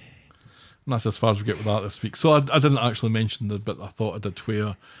that's as far as we get with that this week. So I didn't actually mention the bit I thought I did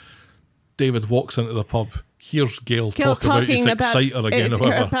where David walks into the pub, hears Gail talk about his exciter again,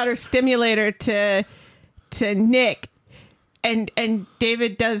 about her stimulator to Nick, and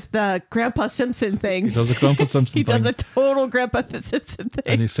David does the Grandpa Simpson thing. He does a Grandpa Simpson he thing. He does a total Grandpa Simpson thing.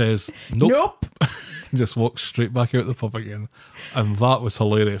 And he says, nope. Just walks straight back out the pub again. And that was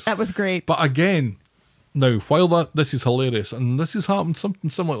hilarious. That was great. But again, now, while this is hilarious, and this has happened, something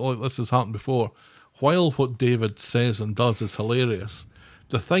similar like this has happened before, while what David says and does is hilarious,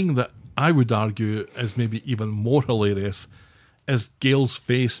 the thing that I would argue is maybe even more hilarious is Gail's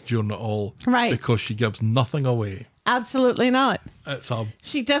face during it all. Right. Because she gives nothing away. Absolutely not.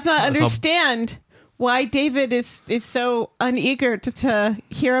 She does not understand why David is so uneager to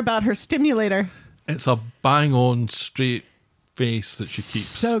hear about her stimulator. It's a bang on straight face that she keeps.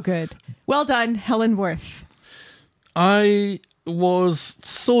 So good. Well done, Helen Worth. I was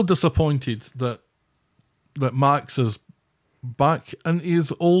so disappointed that Max is back in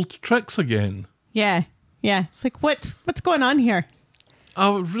his old tricks again. Yeah. It's like, what's going on here?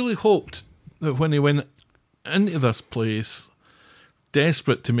 I really hoped that when he went into this place,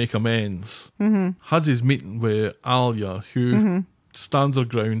 desperate to make amends, has his meeting with Alia, who stands her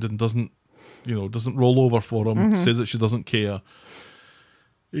ground and doesn't roll over for him, says that she doesn't care.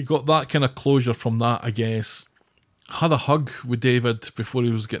 He got that kind of closure from that, I guess. Had a hug with David before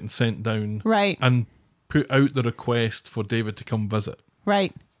he was getting sent down. Right. And put out the request for David to come visit.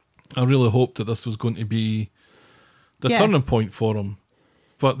 Right. I really hoped that this was going to be the turning point for him.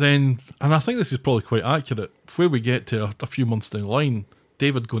 But then, and I think this is probably quite accurate, where we get to a few months down the line,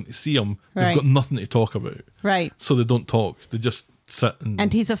 David going to see him, they've got nothing to talk about. Right. So they don't talk. They just sit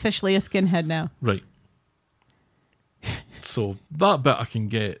and he's officially a skinhead now. Right. So that bit I can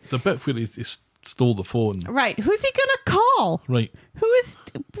get. The bit where he stole the phone. Right. Who's he going to call? Right. Who is...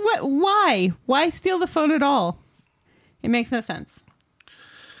 Why? Why steal the phone at all? It makes no sense.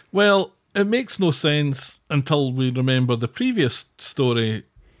 Well, it makes no sense until we remember the previous story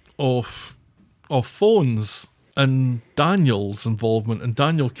of phones and Daniel's involvement, and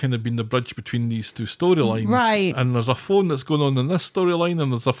Daniel kind of being the bridge between these two storylines. Right. And there's a phone that's going on in this storyline,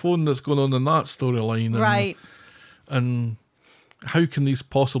 and there's a phone that's going on in that storyline. Right. And how can these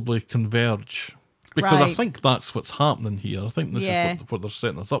possibly converge? Because I think that's what's happening here. I think this is what they're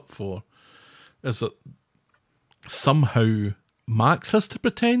setting us up for. Is that somehow Max has to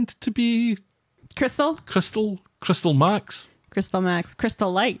pretend to be Crystal Max. Crystal Max.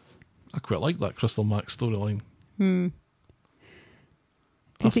 Crystal Light. I quite like that Crystal Max storyline. Do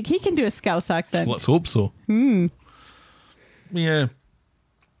you think he can do a Scouse accent? Let's hope so. Yeah.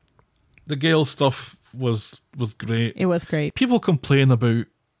 The Gale stuff was great. It was great. People complain about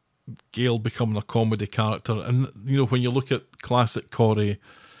Gale becoming a comedy character, and when you look at classic Corrie,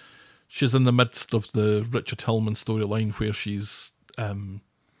 she's in the midst of the Richard Hillman storyline where she's at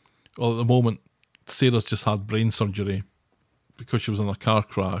the moment Sarah's just had brain surgery because she was in a car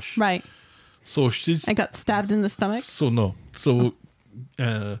crash. Right. So she's... I got stabbed in the stomach. So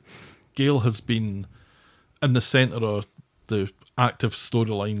Gail has been in the centre of the active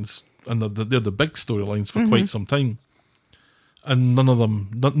storylines, and they're the big storylines for quite some time. And none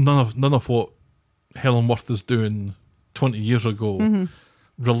of what Helen Worth is doing 20 years ago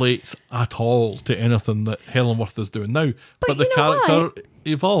relates at all to anything that Helen Worth is doing now. But the character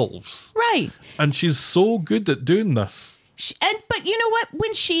evolves. Right. And she's so good at doing this. But you know what?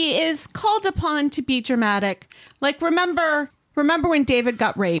 When she is called upon to be dramatic, like remember when David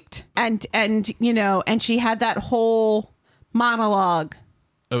got raped and she had that whole monologue.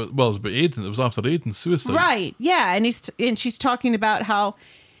 Well, it was about Aiden. It was after Aiden's suicide. Right. Yeah. And she's talking about how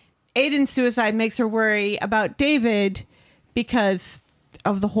Aiden's suicide makes her worry about David because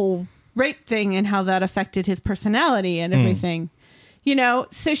of the whole rape thing and how that affected his personality and everything.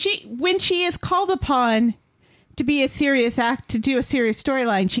 So when she is called upon to be a serious act, to do a serious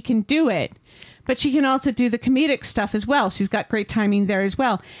storyline, she can do it. But she can also do the comedic stuff as well. She's got great timing there as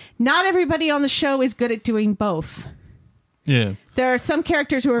well. Not everybody on the show is good at doing both. Yeah. There are some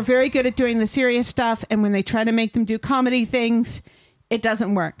characters who are very good at doing the serious stuff, and when they try to make them do comedy things, it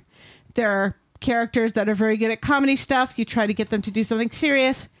doesn't work. There are characters that are very good at comedy stuff. You try to get them to do something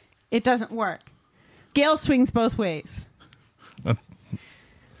serious, it doesn't work. Gail swings both ways.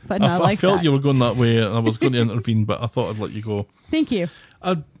 but not like I felt that. you were going that way, and I was going to intervene, but I thought I'd let you go. Thank you.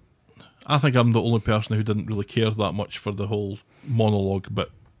 I think I'm the only person who didn't really care that much for the whole monologue,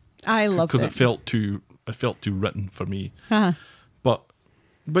 but I loved because it. it felt too written for me. Uh-huh.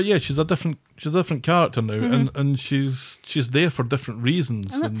 But yeah, she's a different character now, and she's there for different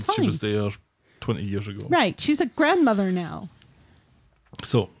reasons And than that's she was fine. there 20 years ago. Right. She's a grandmother now.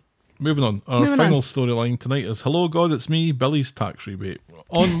 So, moving on. Our Moving final on. storyline tonight is Hello God, it's me, Billy's tax rebate.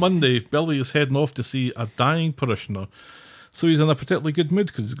 On Monday, Billy is heading off to see a dying parishioner. So he's in a particularly good mood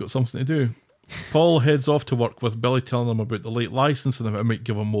because he's got something to do. Paul heads off to work with Billy telling him about the late licence and how it might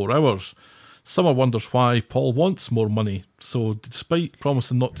give him more hours. Summer wonders why Paul wants more money. So despite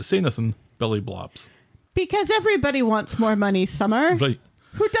promising not to say anything, Billy blabs. Because everybody wants more money, Summer. Right.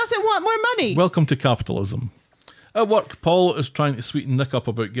 Who doesn't want more money? Welcome to capitalism. At work, Paul is trying to sweeten Nick up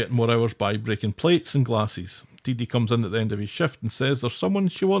about getting more hours by breaking plates and glasses. Dee Dee comes in at the end of his shift and says there's someone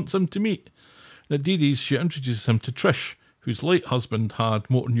she wants him to meet. And at Dee Dee's, she introduces him to Trish, whose late husband had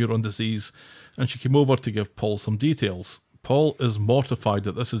motor neuron disease, and she came over to give Paul some details. Paul is mortified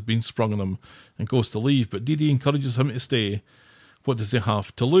that this has been sprung on him and goes to leave, but Dee Dee encourages him to stay. What does he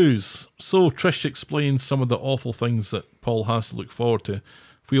have to lose? So Trish explains some of the awful things that Paul has to look forward to.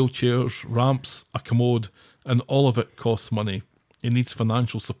 Wheelchairs, ramps, a commode, and all of it costs money. He needs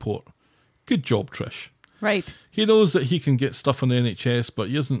financial support. Good job, Trish. Right. He knows that he can get stuff on the NHS, but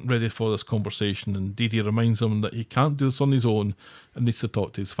he isn't ready for this conversation, and Dee Dee reminds him that he can't do this on his own and needs to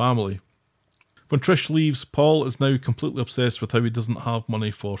talk to his family. When Trish leaves, Paul is now completely obsessed with how he doesn't have money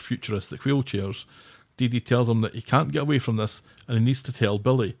for futuristic wheelchairs. Dee Dee tells him that he can't get away from this and he needs to tell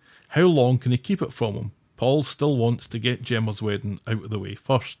Billy. How long can he keep it from him? Paul still wants to get Gemma's wedding out of the way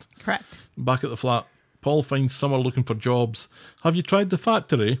first. Correct. Back at the flat, Paul finds Summer looking for jobs. Have you tried the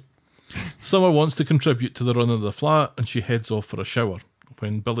factory? Summer wants to contribute to the run of the flat and she heads off for a shower.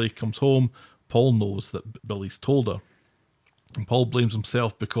 When Billy comes home, Paul knows that Billy's told her. And Paul blames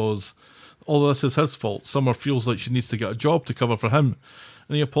himself because all of this is his fault. Summer feels like she needs to get a job to cover for him.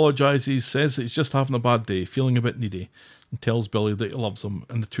 And he apologises, says that he's just having a bad day, feeling a bit needy, and tells Billy that he loves him,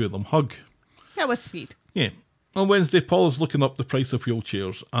 and the two of them hug. That was sweet. Yeah. On Wednesday, Paul is looking up the price of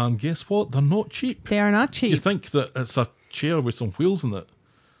wheelchairs, and guess what? They're not cheap. They are not cheap. You think that it's a chair with some wheels in it.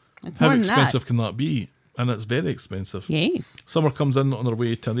 It's How more than expensive that. can that be? And it's very expensive. Yay. Summer comes in on her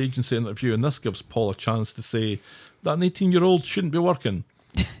way to an agency interview, and this gives Paul a chance to say that an 18-year-old shouldn't be working.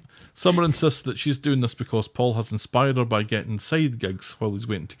 Summer insists that she's doing this because Paul has inspired her by getting side gigs while he's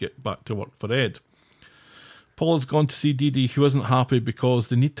waiting to get back to work for Ed. Paul has gone to see Dee Dee, who isn't happy because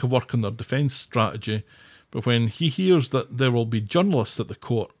they need to work on their defence strategy. But when he hears that there will be journalists at the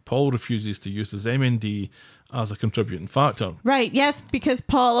court, Paul refuses to use his MND as a contributing factor. Right. Yes, because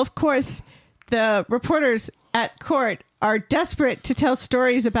Paul, of course, the reporters at court are desperate to tell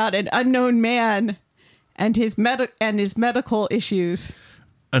stories about an unknown man and his medical issues.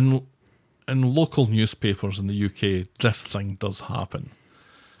 In local newspapers in the UK, this thing does happen.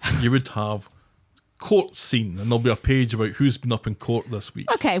 You would have court scene, and there'll be a page about who's been up in court this week.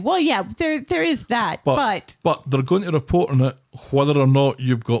 Okay, well, yeah, there is that, but they're going to report on it whether or not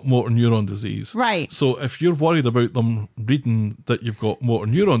you've got motor neuron disease. Right. So if you're worried about them reading that you've got motor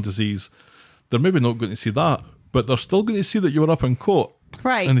neuron disease, they're maybe not going to see that, but they're still going to see that you were up in court.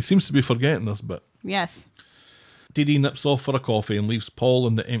 Right. And he seems to be forgetting this bit. Yes. Dee Dee nips off for a coffee and leaves Paul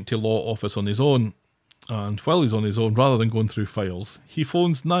in the empty law office on his own. And while he's on his own, rather than going through files, he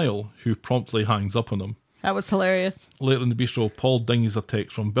phones Niall, who promptly hangs up on him. That was hilarious. Later in the bistro, Paul dinges a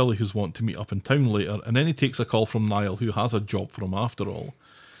text from Billy, who's wanting to meet up in town later, and then he takes a call from Niall, who has a job for him after all.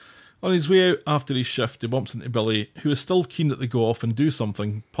 On his way out after his shift, he bumps into Billy, who is still keen that they go off and do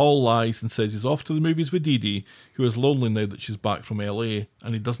something. Paul lies and says he's off to the movies with Dee Dee, who is lonely now that she's back from LA,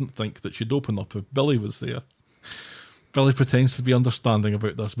 and he doesn't think that she'd open up if Billy was there. Billy pretends to be understanding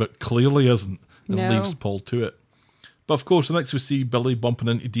about this, but clearly isn't, and leaves Paul to it. But of course, the next we see Billy bumping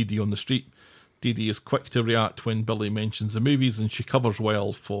into Dee Dee on the street. Dee Dee is quick to react when Billy mentions the movies, and she covers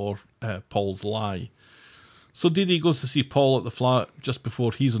well for Paul's lie. So Dee Dee goes to see Paul at the flat just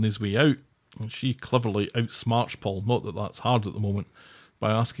before he's on his way out, and she cleverly outsmarts Paul, not that that's hard at the moment,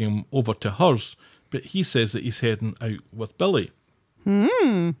 by asking him over to hers, but he says that he's heading out with Billy.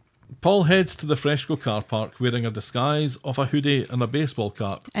 Paul heads to the Fresco car park wearing a disguise of a hoodie and a baseball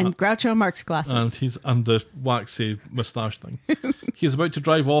cap. And Groucho Marx glasses. And the waxy moustache thing. He's about to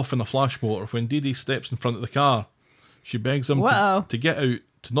drive off in a flash motor when Dee Dee steps in front of the car. She begs him to get out,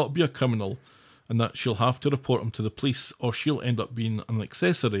 to not be a criminal, and that she'll have to report him to the police or she'll end up being an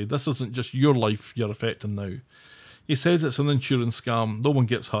accessory. This isn't just your life you're affecting now. He says it's an insurance scam. No one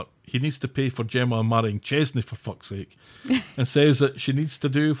gets hurt. He needs to pay for Gemma marrying Chesney, for fuck's sake. And says that she needs to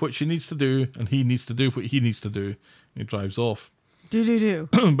do what she needs to do, and he needs to do what he needs to do. And he drives off. Do.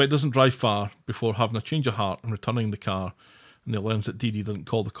 But it doesn't drive far before having a change of heart and returning the car. And he learns that Dee Dee didn't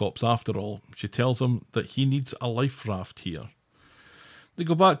call the cops after all. She tells him that he needs a life raft here. They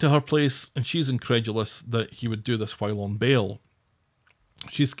go back to her place, and she's incredulous that he would do this while on bail.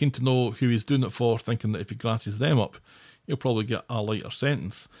 She's keen to know who he's doing it for, thinking that if he grasses them up, he'll probably get a lighter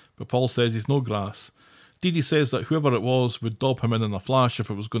sentence. But Paul says he's no grass. Dee Dee says that whoever it was would dob him in a flash if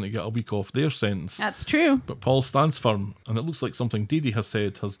it was going to get a week off their sentence. That's true. But Paul stands firm, and it looks like something Dee Dee has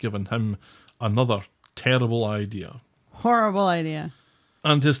said has given him another terrible idea. Horrible idea.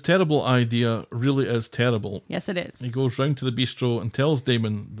 And his terrible idea really is terrible. Yes, it is. He goes round to the bistro and tells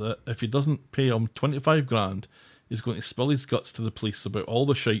Damon that if he doesn't pay him 25 grand, he's going to spill his guts to the police about all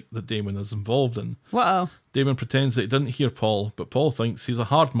the shite that Damon is involved in. Whoa. Damon pretends that he didn't hear Paul, but Paul thinks he's a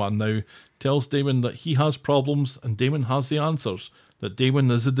hard man now, tells Damon that he has problems and Damon has the answers, that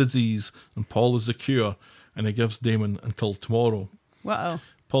Damon is the disease and Paul is the cure, and he gives Damon until tomorrow. Whoa.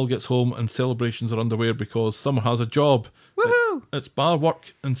 Paul gets home and celebrations are underway because Summer has a job. Woohoo! It's bar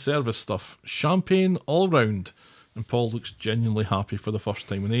work and service stuff. Champagne all round. And Paul looks genuinely happy for the first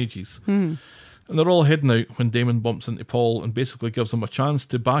time in ages. And they're all heading out when Damon bumps into Paul and basically gives him a chance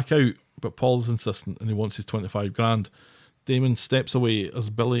to back out, but Paul's insistent and he wants his 25 grand. Damon steps away as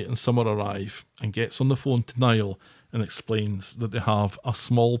Billy and Summer arrive and gets on the phone to Niall and explains that they have a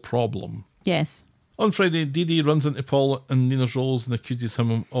small problem. Yes. On Friday, Dee Dee runs into Paul and Nina's Rolls and accuses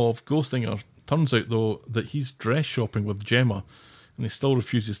him of ghosting her. Turns out, though, that he's dress shopping with Gemma, and he still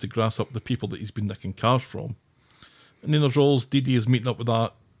refuses to grass up the people that he's been nicking cars from. In Nina's Rolls, Dee Dee is meeting up with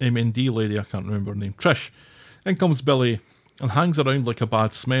that MND lady, I can't remember her name, Trish. In comes Billy and hangs around like a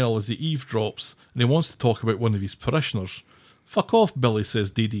bad smell as he eavesdrops, and he wants to talk about one of his parishioners. Fuck off, Billy,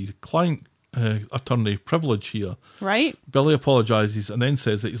 says Dee Dee. Client attorney privilege here. Right? Billy apologises and then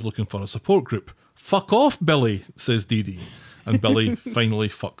says that he's looking for a support group. Fuck off, Billy, says Dee Dee. And Billy finally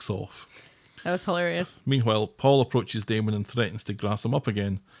fucks off. That was hilarious. Meanwhile, Paul approaches Damon and threatens to grass him up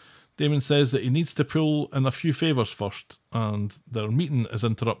again. Damon says that he needs to pull in a few favours first, and their meeting is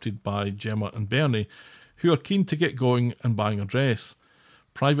interrupted by Gemma and Bernie, who are keen to get going and buying a dress.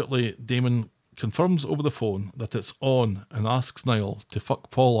 Privately, Damon confirms over the phone that it's on and asks Niall to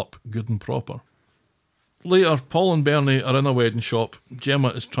fuck Paul up good and proper. Later, Paul and Bernie are in a wedding shop. Gemma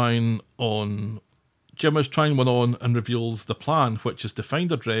is trying one on and reveals the plan, which is to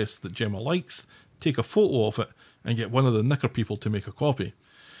find a dress that Gemma likes, take a photo of it, and get one of the knicker people to make a copy.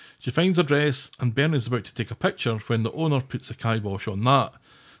 She finds a dress, and Bernie's about to take a picture when the owner puts a kibosh on that.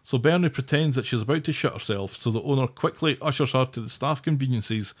 So Bernie pretends that she's about to shit herself, so the owner quickly ushers her to the staff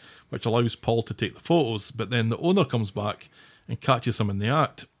conveniences, which allows Paul to take the photos, but then the owner comes back and catches him in the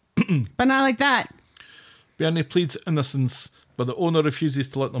act. But not like that. Bernie pleads innocence, but the owner refuses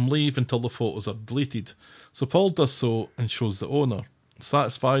to let them leave until the photos are deleted. So Paul does so and shows the owner.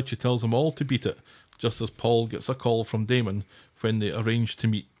 Satisfied, she tells them all to beat it, just as Paul gets a call from Damon when they arrange to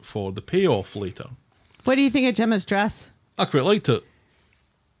meet for the payoff later. What do you think of Gemma's dress? I quite liked it.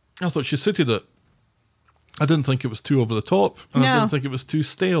 I thought she suited it. I didn't think it was too over the top, and I didn't think it was too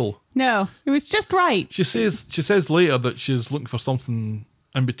stale. No, it was just right. She says later that she's looking for something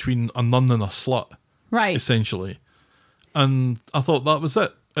in between a nun and a slut. Right. Essentially. And I thought that was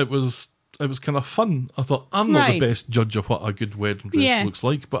it. It was kind of fun. I thought, I'm not the best judge of what a good wedding dress looks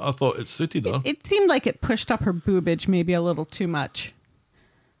like, but I thought it suited her. It seemed like it pushed up her boobage maybe a little too much.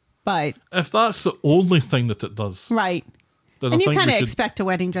 But if that's the only thing that it does. Right. Then and I you think kind of should... expect a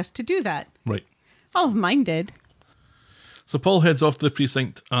wedding dress to do that. Right. All of mine did. So Paul heads off to the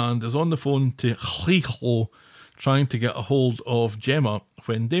precinct and is on the phone to Rico, trying to get a hold of Gemma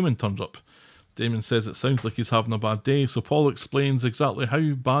when Damon turns up. Damon says it sounds like he's having a bad day, so Paul explains exactly how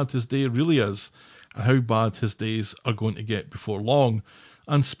bad his day really is and how bad his days are going to get before long,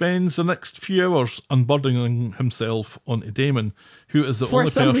 and spends the next few hours unburdening himself onto Damon, who is the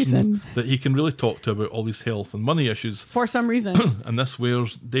only person that he can really talk to about all these health and money issues. For some reason. And this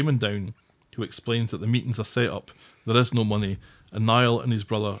wears Damon down, who explains that the meeting's a set-up, there is no money, and Niall and his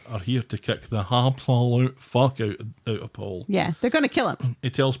brother are here to kick the absolute fuck out of Paul. Yeah, they're going to kill him. He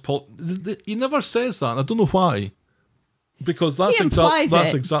tells Paul... He never says that, and I don't know why. Because that's he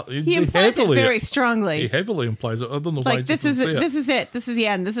implies exactly... He implies it very strongly. He heavily implies it. I don't know why he this is it. This is it. This is the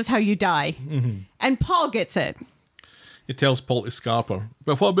end. This is how you die. Mm-hmm. And Paul gets it. He tells Paul to scarper.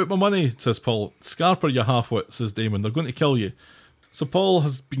 But what about my money, says Paul. Scarper, you half-wit, says Damon. They're going to kill you. So Paul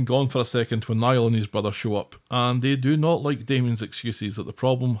has been gone for a second when Niall and his brother show up, and they do not like Damon's excuses that the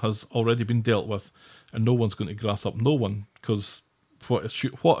problem has already been dealt with and no one's going to grass up no one, because what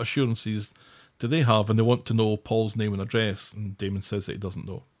assurances do they have? And they want to know Paul's name and address, and Damon says that he doesn't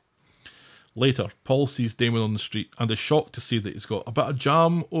know. Later, Paul sees Damon on the street and is shocked to see that he's got a bit of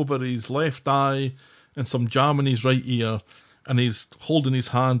jam over his left eye and some jam in his right ear, and he's holding his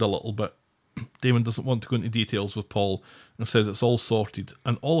hand a little bit. Damon doesn't want to go into details with Paul and says it's all sorted,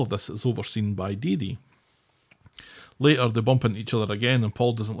 and all of this is overseen by Dee Dee. Later, they bump into each other again, and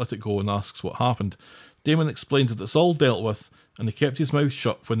Paul doesn't let it go and asks what happened. Damon explains that it's all dealt with, and he kept his mouth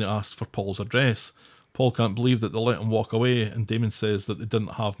shut when they asked for Paul's address. Paul can't believe that they let him walk away, and Damon says that they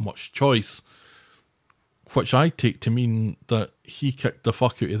didn't have much choice, which I take to mean that he kicked the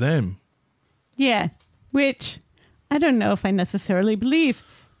fuck out of them. Yeah, which I don't know if I necessarily believe,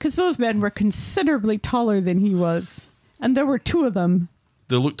 because those men were considerably taller than he was, and there were two of them.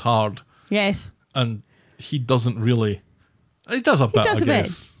 They looked hard. Yes. And he doesn't really... He does a bit, I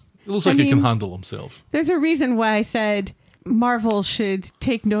guess. It looks like he can handle himself. There's a reason why I said Marvel should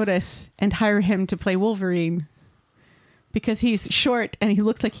take notice and hire him to play Wolverine, because he's short and he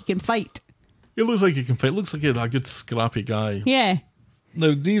looks like he can fight. He looks like he can fight. Looks like a good scrappy guy. Yeah. Now,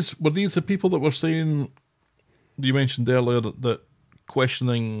 were these the people that were saying, you mentioned earlier, that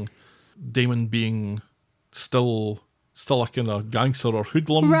questioning Damon being still a kind of gangster or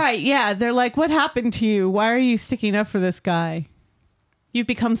hoodlum? Right, yeah. They're like, what happened to you? Why are you sticking up for this guy? You've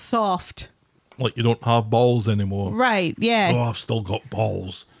become soft. Like you don't have balls anymore. Right, yeah. Oh, I've still got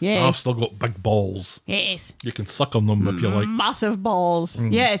balls. Yeah. I've still got big balls. Yes. You can suck on them if you like. Massive balls.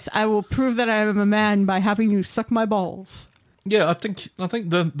 Yes, I will prove that I am a man by having you suck my balls. Yeah, I think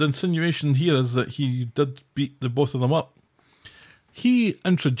the insinuation here is that he did beat the both of them up. He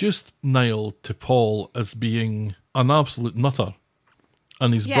introduced Niall to Paul as being an absolute nutter,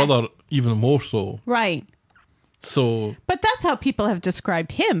 and his brother even more so. Right. So, but that's how people have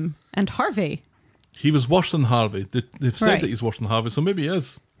described him and Harvey. He was worse than Harvey. They've said Right. that he's worse than Harvey, so maybe he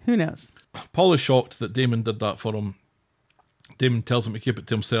is. Who knows? Paul is shocked that Damon did that for him. Damon tells him to keep it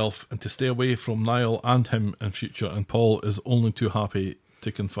to himself and to stay away from Niall and him in future, and Paul is only too happy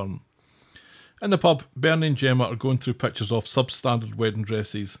to confirm. In the pub, Bernie and Gemma are going through pictures of substandard wedding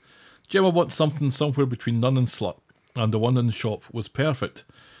dresses. Gemma wants something somewhere between nun and slut, and the one in the shop was perfect.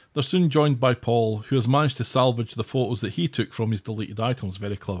 They're soon joined by Paul, who has managed to salvage the photos that he took from his deleted items.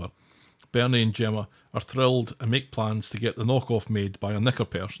 Very clever. Bernie and Gemma are thrilled and make plans to get the knockoff made by a knicker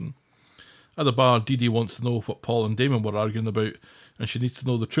person. At the bar, Dee Dee wants to know what Paul and Damon were arguing about, and she needs to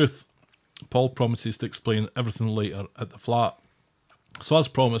know the truth. Paul promises to explain everything later at the flat. So as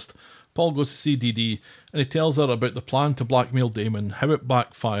promised, Paul goes to see Dee Dee, and he tells her about the plan to blackmail Damon, how it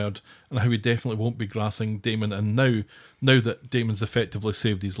backfired, and how he definitely won't be grassing Damon in now that Damon's effectively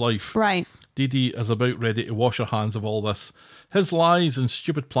saved his life. Right. Dee Dee is about ready to wash her hands of all this. His lies and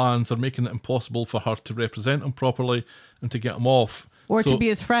stupid plans are making it impossible for her to represent him properly and to get him off. Or to be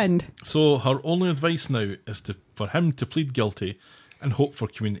his friend. So her only advice now is for him to plead guilty and hope for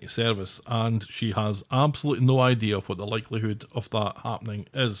community service, and she has absolutely no idea what the likelihood of that happening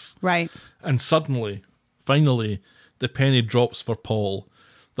is. Right. And suddenly, finally, the penny drops for Paul.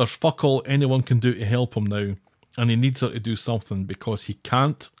 There's fuck all anyone can do to help him now, and he needs her to do something because he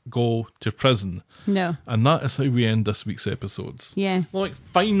can't go to prison. No. And that is how we end this week's episodes. Yeah. Like,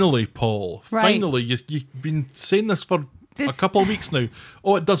 finally, Paul. Right. Finally. You've been saying this for a couple of weeks now.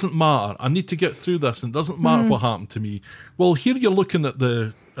 Oh, it doesn't matter. I need to get through this, and it doesn't matter what happened to me. Well, here you're looking at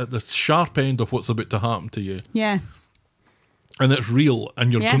the sharp end of what's about to happen to you. Yeah. And it's real,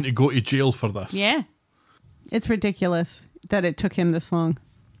 and you're Yeah. going to go to jail for this. Yeah. It's ridiculous that it took him this long.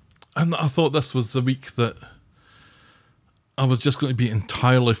 And I thought this was the week that I was just going to be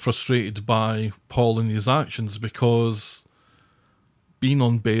entirely frustrated by Paul and his actions, because being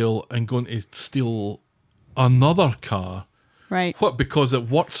on bail and going to steal another car. Right. What, because it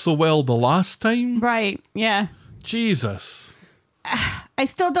worked so well the last time? Right. Yeah. Jesus. I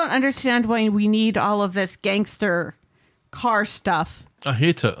still don't understand why we need all of this gangster car stuff, I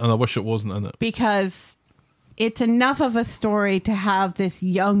hate it, and I wish it wasn't in it. because it's enough of a story to have this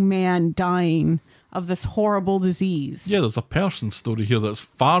young man dying of this horrible disease. Yeah, there's a person story here that's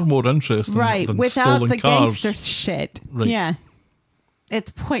far more interesting Right. than Without stolen the cars. gangster shit. Right. Yeah.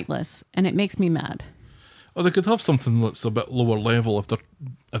 It's pointless, and it makes me mad. Or they could have something that's a bit lower level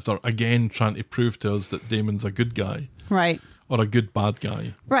if they're again trying to prove to us that Damon's a good guy. Right. Or a good bad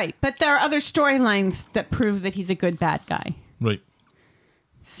guy. Right. But there are other storylines that prove that he's a good bad guy. Right.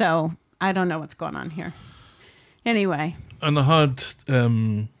 So I don't know what's going on here. Anyway. And I had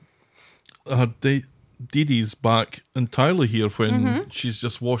Dee Dee's back entirely here when she's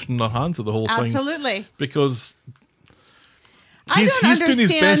just washing her hands of the whole thing. Absolutely. Because I don't he's doing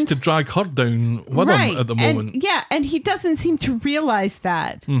his best understand- to drag her down with him at the moment. And he doesn't seem to realize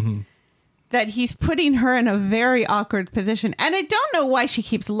that. That he's putting her in a very awkward position. And I don't know why she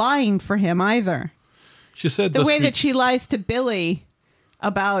keeps lying for him either. She said The this way week, that she lies to Billy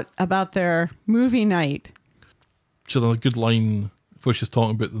about their movie night. she had a good line where she's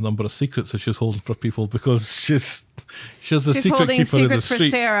talking about the number of secrets that she's holding for people because she's the She's secret holding keeper in the secrets for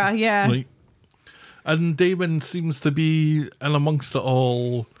street. Sarah, yeah. Right. And Damon seems to be in amongst it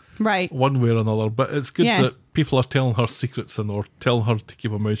all Right. one way or another. But it's good Yeah. that people are telling her secrets and or telling her to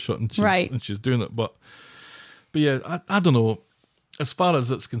keep her mouth shut and she's doing it. But yeah, I don't know. As far as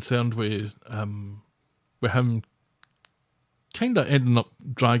it's concerned with him kind of ending up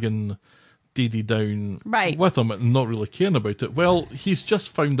dragging Dee Dee down Right. with him and not really caring about it. Well, he's just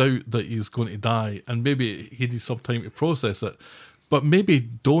found out that he's going to die and maybe he needs some time to process it. But maybe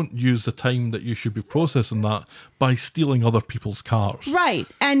don't use the time that you should be processing that by stealing other people's cars. Right.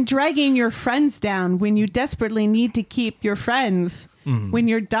 And dragging your friends down when you desperately need to keep your friends when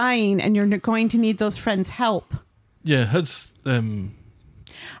you're dying and you're going to need those friends' help. Yeah, his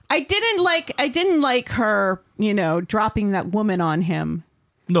I didn't like her, dropping that woman on him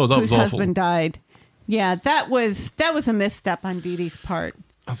no, that whose was awful. husband died. Yeah, that was a misstep on Dee Dee's part.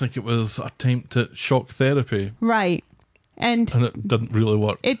 I think it was an attempt at shock therapy, Right. And and it didn't really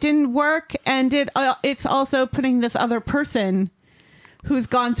work. it didn't work, and it's also putting this other person who's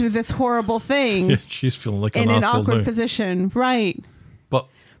gone through this horrible thing Yeah, she's feeling like in an an asshole awkward now. position. Right. But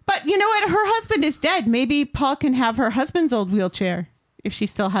But you know what? Her husband is dead. Maybe Paul can have her husband's old wheelchair if she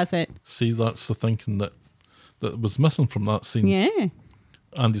still has it. see, that's the thinking that was missing from that scene. Yeah.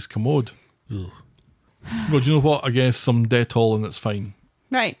 Andy's commode. Ugh. Well, do you know what? I guess some Dettol and it's fine.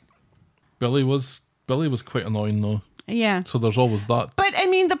 Right. Billy was quite annoying though. Yeah. So there's always that. But I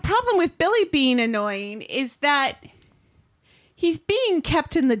mean, the problem with Billy being annoying is that he's being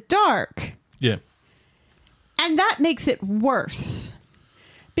kept in the dark. Yeah. And that makes it worse.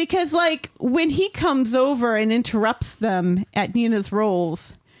 Because, like, when he comes over and interrupts them at Nina's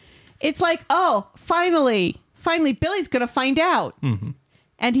rolls, it's like, oh, finally, Billy's going to find out. Mm-hmm.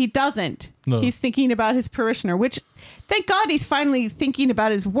 And he doesn't. No. He's thinking about his parishioner, which, thank God, he's finally thinking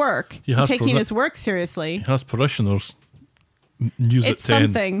about his work, He has taking his work seriously. He has parishioners. News It's at 10.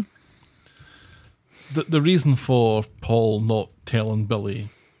 something. The reason for Paul not telling Billy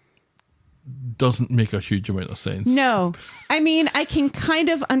doesn't make a huge amount of sense. No. I mean, I can kind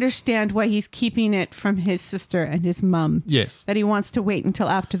of understand why he's keeping it from his sister and his mum. Yes. That he wants to wait until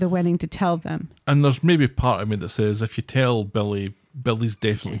after the wedding to tell them. And there's maybe part of me that says if you tell Billy, Billy's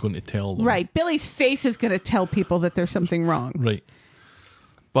definitely going to tell them. Right. Billy's face is going to tell people that there's something wrong. Right.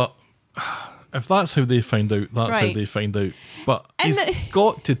 But if that's how they find out, that's how Right. they find out. But And he's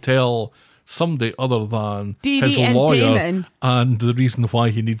got to tell somebody other than Dee his Dee and lawyer Damon. and the reason why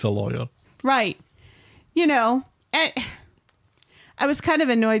he needs a lawyer. Right. And I was kind of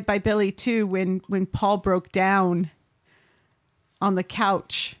annoyed by Billy, too, when Paul broke down on the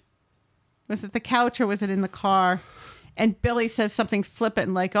couch. Was it the couch or was it in the car? And Billy says something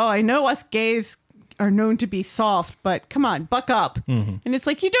flippant like, oh, I know us gays are known to be soft, but come on, buck up. Mm-hmm. And it's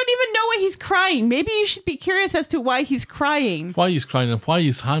like, you don't even know why he's crying. Maybe you should be curious as to why he's crying. Why he's crying and why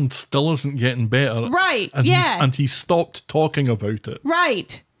his hand still isn't getting better. Right, And yeah. and he stopped talking about it.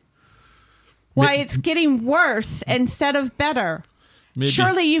 Right. Why it's getting worse instead of better. Maybe,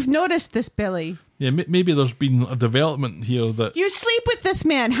 Surely you've noticed this, Billy. Yeah, maybe there's been a development here that... You sleep with this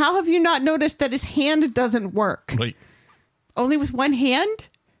man. How have you not noticed that his hand doesn't work? Right. Only with one hand?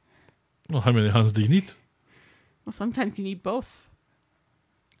 Well, how many hands do you need? Well, sometimes you need both.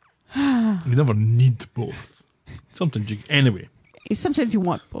 You never need both. Sometimes you... Anyway. Sometimes you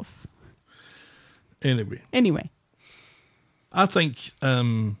want both. Anyway. I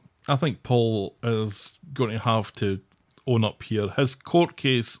think Paul is going to have to own up here. His court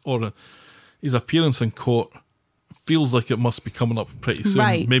case or his appearance in court feels like it must be coming up pretty soon.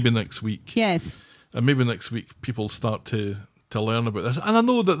 Right. Maybe next week. Yes. And maybe next week people start to learn about this. And I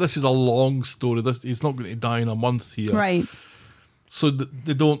know that this is a long story. He's not going to die in a month here. Right. So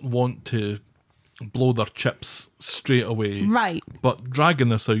they don't want to blow their chips straight away. Right. But dragging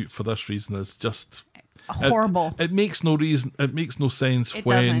this out for this reason is just... Horrible. It makes no reason. It makes no sense It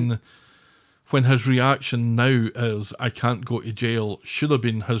when his reaction now is I can't go to jail should have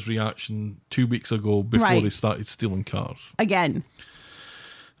been his reaction 2 weeks ago before Right. he started stealing cars. Again.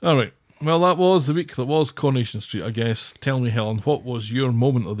 All right. Well, that was the week that was Coronation Street, I guess. Tell me, Helen, what was your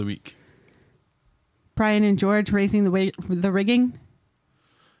moment of the week? Brian and George raising the rigging.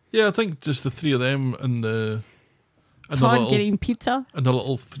 Yeah, I think just the three of them and the Todd getting pizza. and the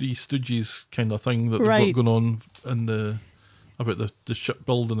little Three Stooges kind of thing that they've Right. got going on in about the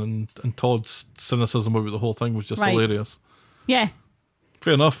shipbuilding and Todd's cynicism about the whole thing was just Right. hilarious. Yeah.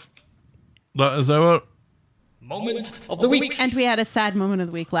 Fair enough. That is our Moment of the week. And we had a sad moment of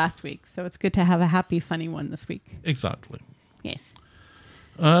the week last week, so it's good to have a happy, funny one this week. exactly. Yes.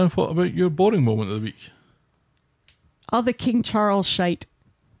 What about your boring moment of the week? All the King Charles shite.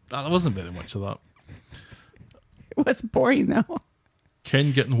 There wasn't very much of that. It was boring, though.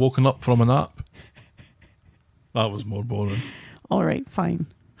 Ken getting woken up from a nap. That was more boring. All right, fine.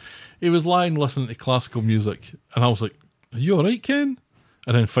 He was lying listening to classical music, and I was like, "Are you all right, Ken?"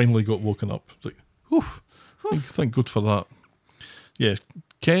 And then finally got woken up. It's like, "Oof!" Thank God for that. Yeah,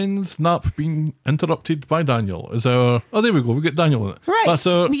 Ken's nap being interrupted by Daniel is our. Oh, there we go. We get Daniel in it. Right. That's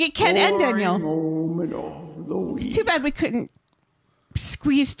our. We get Ken and Daniel. It's too bad we couldn't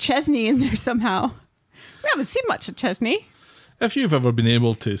squeeze Chesney in there somehow. We haven't seen much of Chesney. If you've ever been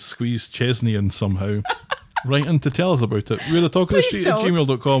able to squeeze Chesney in somehow, write in to tell us about it. We're the Talk of the Please Street at don't.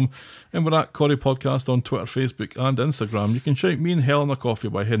 gmail.com, and we're at Corrie Podcast on Twitter, Facebook, and Instagram. You can shout me and Helen a coffee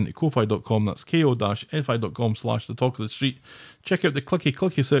by heading to ko-fi.com. That's ko-fi.com/the Talk of the Street. Check out the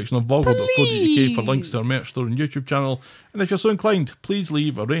clicky section of vulgar.co.uk for links to our merch store and YouTube channel. And if you're so inclined, please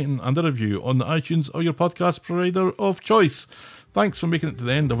leave a rating and a review on the iTunes or your podcast provider of choice. Thanks for making it to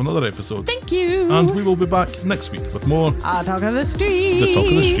the end of another episode. Thank you. And we will be back next week with more Talk of the Street. The Talk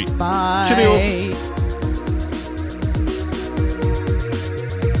of the Street. Bye. Cheerio.